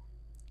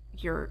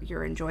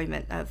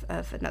enjoyment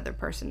of another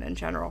person in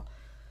general.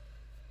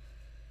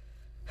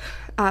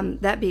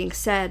 That being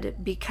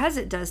said, because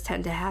it does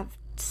tend to have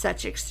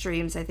such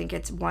extremes, I think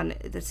it's one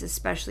that's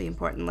especially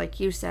important, like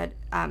you said,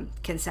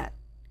 consent.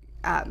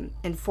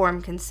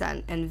 Informed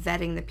consent and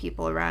vetting the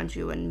people around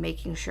you and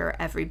making sure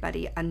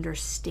everybody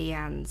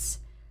understands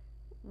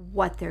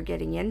what they're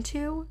getting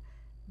into,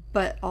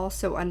 but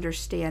also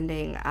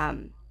understanding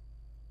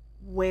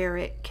where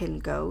it can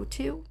go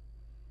to.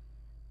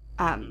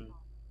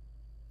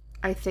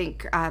 I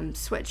think,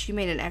 Switch, you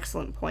made an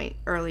excellent point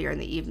earlier in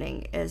the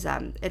evening, is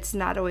it's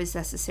not always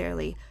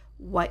necessarily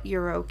what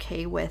you're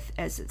okay with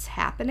as it's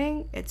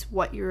happening, it's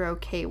what you're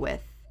okay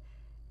with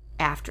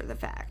after the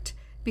fact.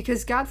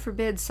 Because God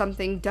forbid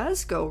something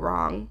does go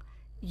wrong,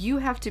 you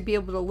have to be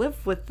able to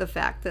live with the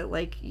fact that,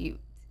 like,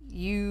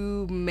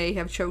 you may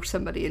have choked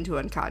somebody into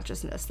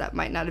unconsciousness. That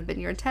might not have been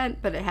your intent,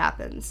 but it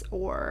happens.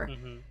 Or,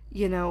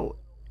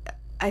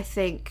 I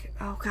think,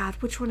 oh God,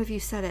 which one of you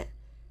said it?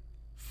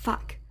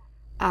 Fuck.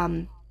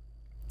 It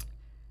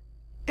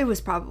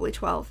was probably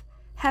 12.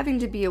 Having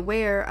to be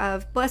aware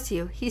of, bless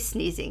you, he's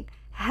sneezing.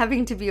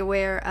 Having to be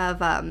aware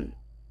of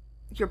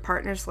your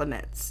partner's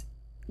limits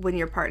when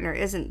your partner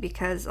isn't,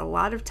 because a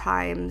lot of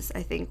times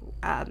I think,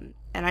 and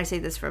I say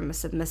this from a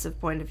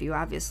submissive point of view,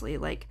 obviously,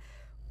 like,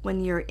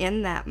 when you're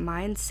in that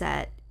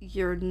mindset,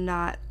 you're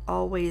not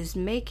always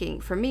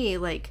making, for me,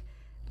 like,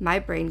 my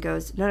brain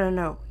goes,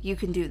 no, you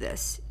can do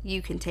this,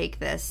 you can take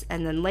this,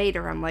 and then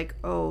later I'm like,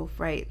 oh,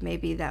 right,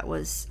 maybe that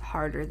was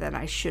harder than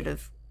I should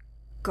have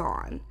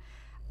gone.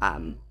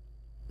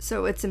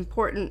 So it's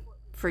important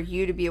for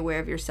you to be aware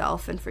of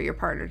yourself and for your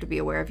partner to be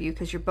aware of you,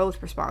 because you're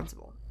both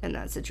responsible in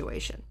that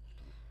situation.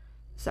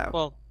 So.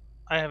 Well,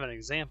 I have an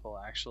example,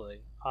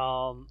 actually.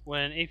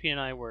 When AP and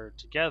I were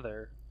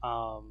together,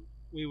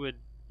 we would,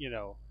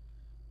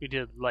 we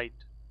did light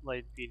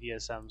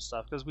BDSM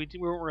stuff, because we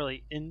weren't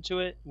really into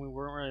it. We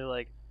weren't really,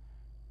 like,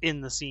 in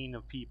the scene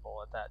of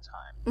people at that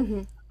time.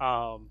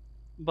 Mm-hmm.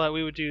 But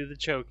we would do the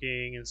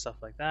choking and stuff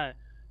like that.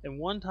 And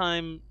one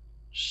time,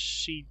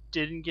 she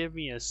didn't give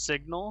me a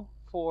signal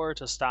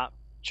to stop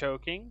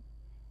choking,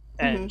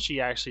 and she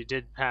actually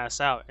did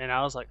pass out. And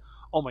I was like,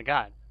 oh my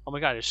god,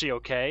 is she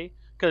okay?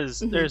 Because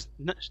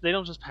they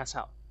don't just pass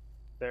out.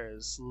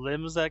 There's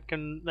limbs that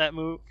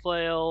move,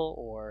 flail,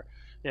 or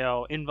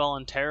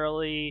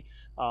involuntarily.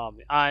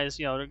 The eyes,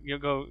 you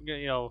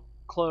go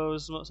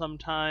close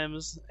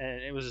sometimes.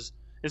 And it was,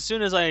 as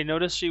soon as I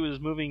noticed she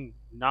was moving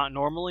not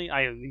normally,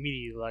 I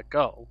immediately let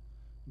go.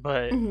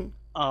 But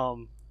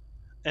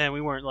and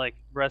we weren't, like,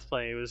 breath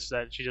play. It was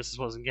that she just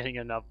wasn't getting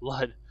enough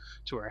blood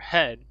to her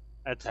head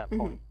at that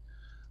point.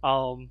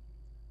 And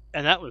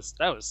that was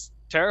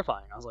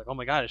terrifying. I was like, oh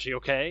my god, is she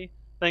okay?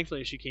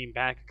 Thankfully, she came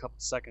back a couple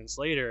seconds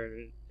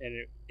later,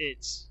 and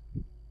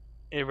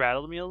it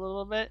rattled me a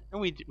little bit. And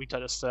we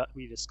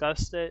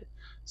discussed it.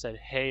 Said,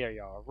 hey, are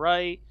you all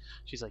right?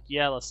 She's like,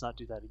 yeah, let's not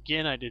do that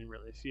again. I didn't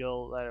really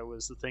feel that it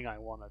was the thing I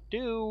want to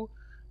do,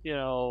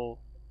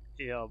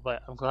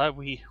 But I'm glad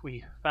we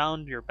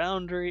found your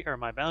boundary, or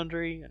my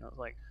boundary. And I was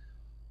like,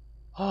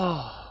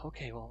 oh,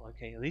 okay,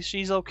 at least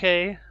she's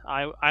okay.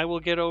 I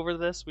will get over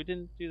this. We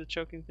didn't do the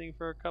choking thing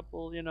for a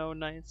couple,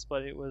 nights,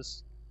 but it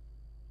was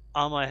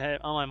on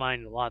my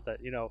mind a lot that,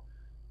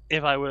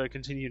 if I would have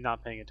continued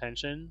not paying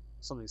attention,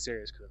 something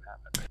serious could have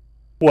happened.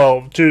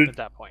 Well, At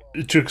that point,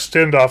 to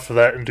extend off of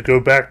that and to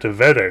go back to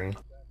vetting,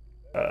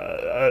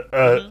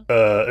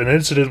 an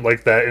incident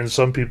like that in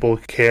some people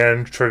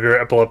can trigger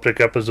epileptic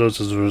episodes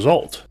as a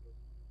result.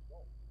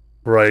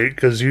 Right?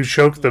 Because you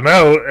choke them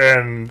out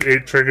and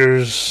it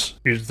triggers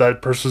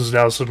that person's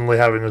now suddenly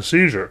having a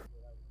seizure.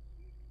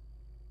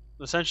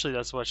 Essentially,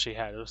 that's what she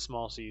had, a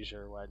small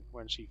seizure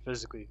when she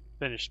physically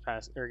finished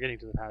getting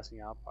to the passing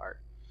out part.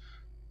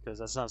 Because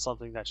that's not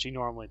something that she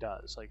normally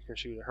does. Like,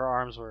 her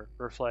arms were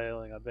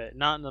flailing a bit,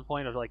 not in the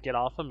point of, like, get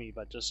off of me,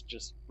 but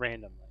just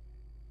randomly.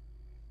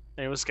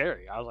 And it was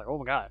scary. I was like, oh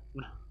my god.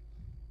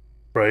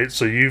 Right,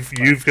 so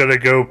you've got to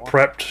go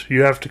prepped.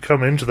 You have to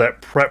come into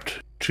that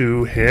prepped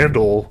to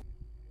handle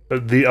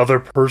the other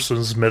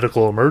person's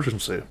medical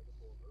emergency.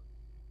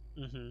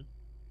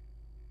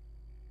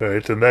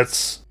 Right, and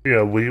that's,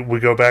 we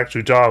go back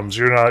to DOMs.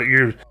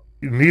 You're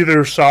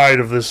neither side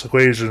of this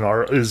equation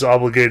is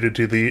obligated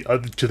to the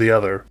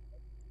other.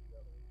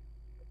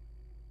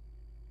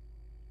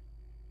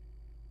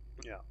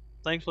 Yeah.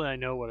 Thankfully, I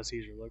know what a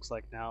seizure looks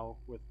like now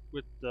with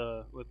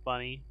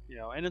Bunny.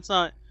 And it's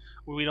not.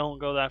 We don't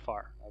go that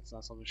far. That's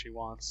not something she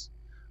wants.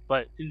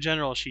 But in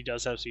general, she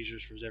does have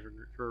seizures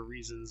for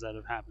reasons that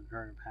have happened to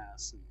her in the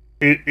past.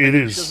 It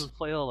is. She doesn't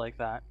flail like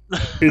that.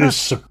 It is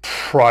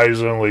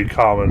surprisingly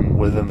common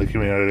within the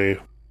community.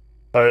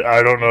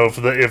 I don't know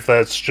if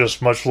that's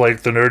just much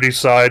like the nerdy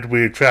side,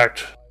 we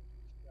attract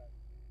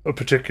a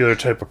particular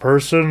type of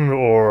person,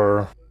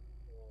 or...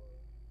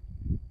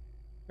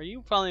 Are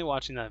you finally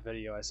watching that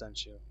video I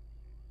sent you?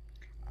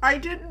 I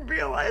didn't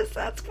realize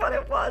that's what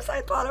it was. I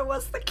thought it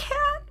was the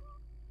cat.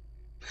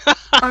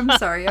 I'm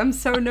sorry, I'm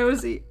so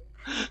nosy.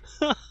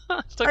 I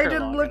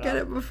didn't look at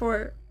it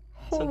before.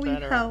 Holy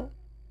hell.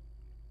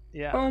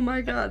 Yeah. Oh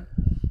my god.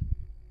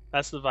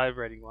 That's the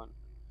vibrating one.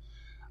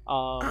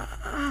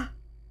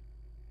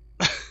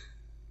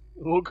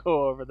 We'll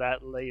go over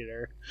that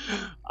later.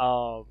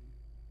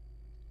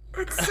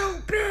 It's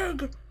so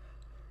big.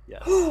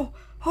 Yes. Oh,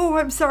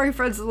 I'm sorry,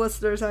 friends and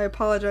listeners. I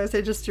apologize.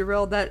 I just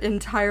derailed that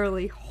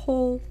entirely.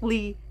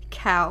 Holy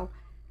cow.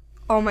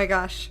 Oh my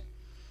gosh.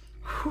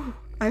 Whew.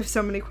 I have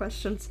so many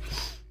questions.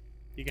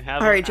 You can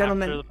have all right, them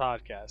gentlemen, after the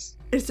podcast.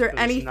 Is there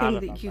anything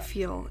that you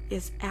feel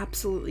is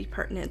absolutely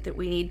pertinent that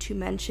we need to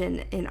mention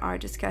in our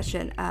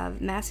discussion of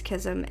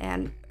masochism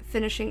and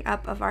finishing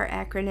up of our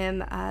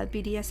acronym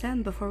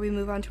BDSM before we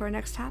move on to our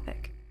next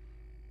topic?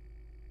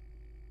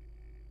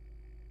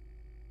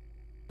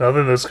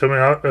 Nothing that's coming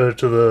out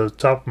to the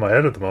top of my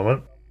head at the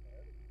moment.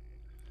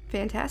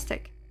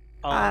 Fantastic.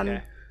 Oh,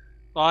 okay.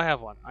 Well, I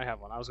have one. I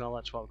was going to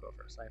let 12 go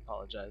first. I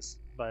apologize.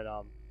 But,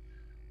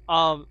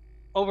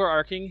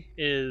 overarching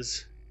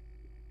is,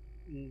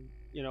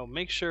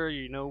 make sure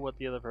you know what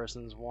the other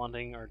person's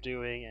wanting or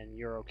doing and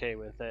you're okay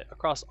with it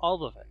across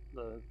all of it,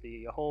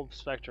 the whole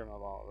spectrum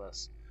of all of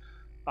this.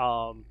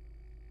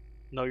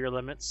 Know your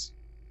limits,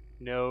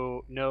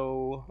 know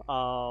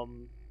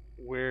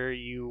where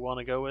you want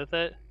to go with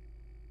it,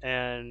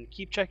 and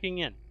keep checking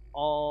in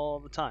all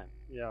the time.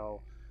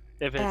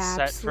 If it's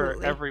set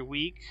for every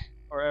week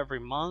or every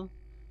month,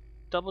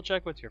 double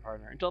check with your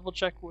partner and double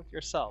check with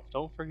yourself.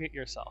 Don't forget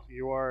yourself.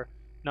 You are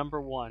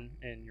number one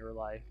in your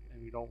life,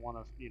 and you don't want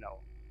to,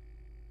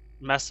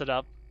 mess it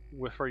up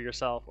for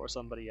yourself or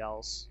somebody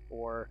else,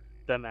 or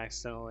them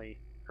accidentally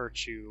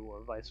hurt you,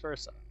 or vice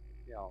versa.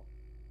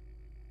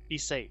 Be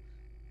safe.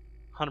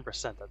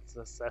 100%.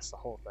 That's the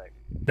whole thing.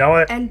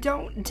 And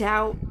don't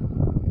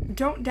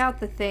doubt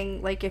the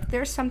thing. Like, if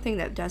there's something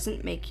that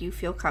doesn't make you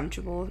feel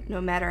comfortable,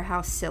 no matter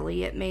how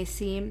silly it may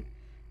seem,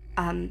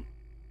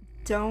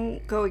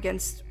 don't go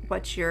against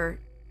what you're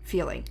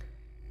feeling.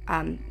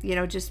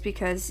 Just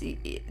because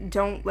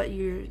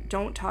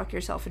don't talk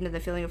yourself into the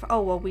feeling of,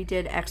 oh, well, we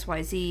did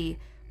XYZ,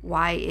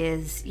 why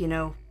is,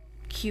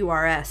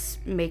 QRS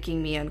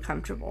making me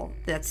uncomfortable?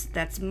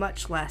 That's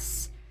much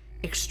less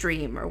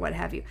extreme or what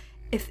have you.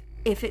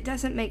 If it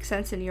doesn't make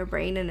sense in your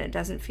brain and it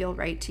doesn't feel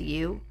right to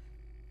you,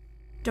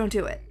 don't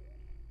do it.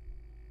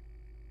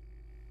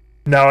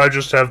 Now I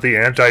just have the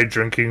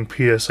anti-drinking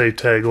PSA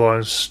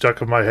tagline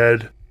stuck in my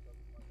head.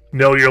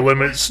 Know your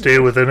limits, stay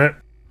within it.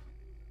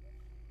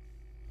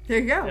 There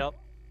you go.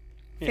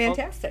 Yep.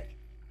 Fantastic.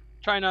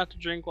 Try not to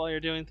drink while you're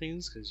doing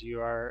things, because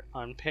you are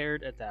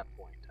unimpaired at that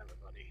point,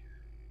 everybody.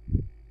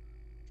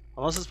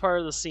 Unless it's part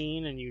of the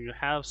scene and you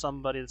have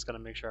somebody that's going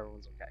to make sure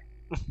everyone's okay.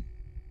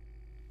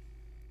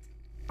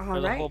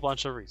 There's a whole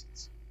bunch of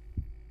reasons.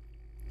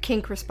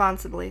 Kink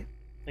responsibly.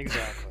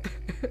 Exactly.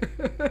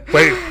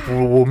 Wait,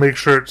 we'll make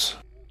sure it's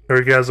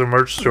Orgasm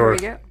merch store.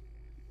 There we go.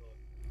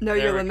 Know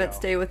your limits,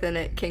 stay within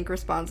it, kink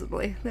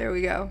responsibly. There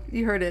we go.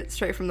 You heard it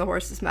straight from the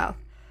horse's mouth.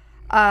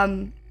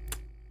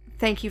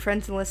 Thank you,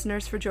 friends and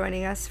listeners, for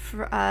joining us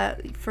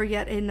for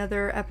yet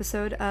another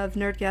episode of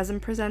Nerdgasm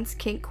Presents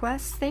Kink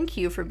Quest. Thank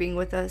you for being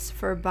with us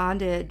for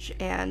bondage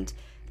and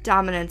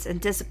dominance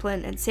and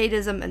discipline and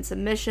sadism and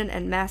submission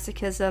and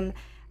masochism.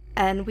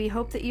 And we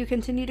hope that you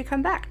continue to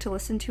come back to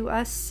listen to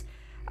us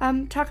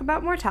talk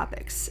about more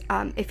topics.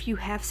 If you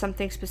have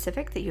something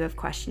specific that you have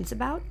questions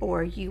about,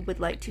 or you would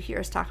like to hear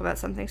us talk about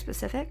something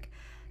specific,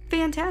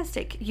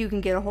 fantastic. You can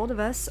get a hold of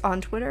us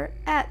on Twitter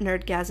at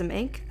Nerdgasm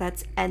Inc.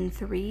 That's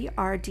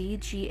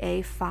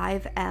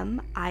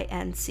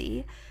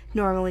N3RDGA5MINC.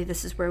 Normally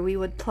this is where we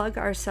would plug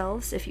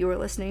ourselves if you were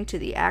listening to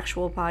the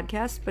actual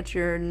podcast, but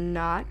you're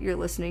not. You're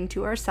listening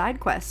to our side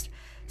quest.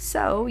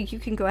 So you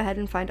can go ahead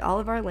and find all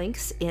of our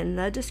links in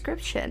the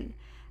description.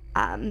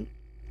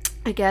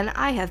 Again,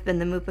 I have been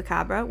the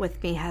Moopacabra.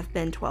 With me have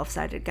been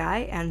 12-Sided Guy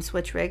and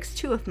Switch Riggs,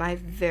 two of my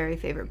very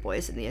favorite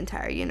boys in the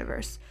entire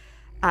universe.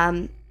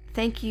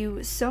 Thank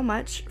you so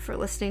much for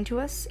listening to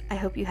us. I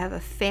hope you have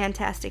a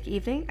fantastic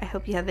evening. I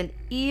hope you have an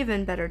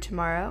even better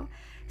tomorrow.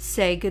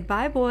 Say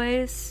goodbye,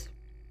 boys.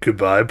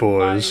 Goodbye,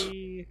 boys.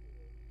 Bye.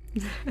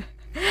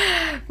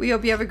 We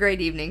hope you have a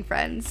great evening,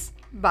 friends.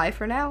 Bye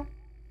for now.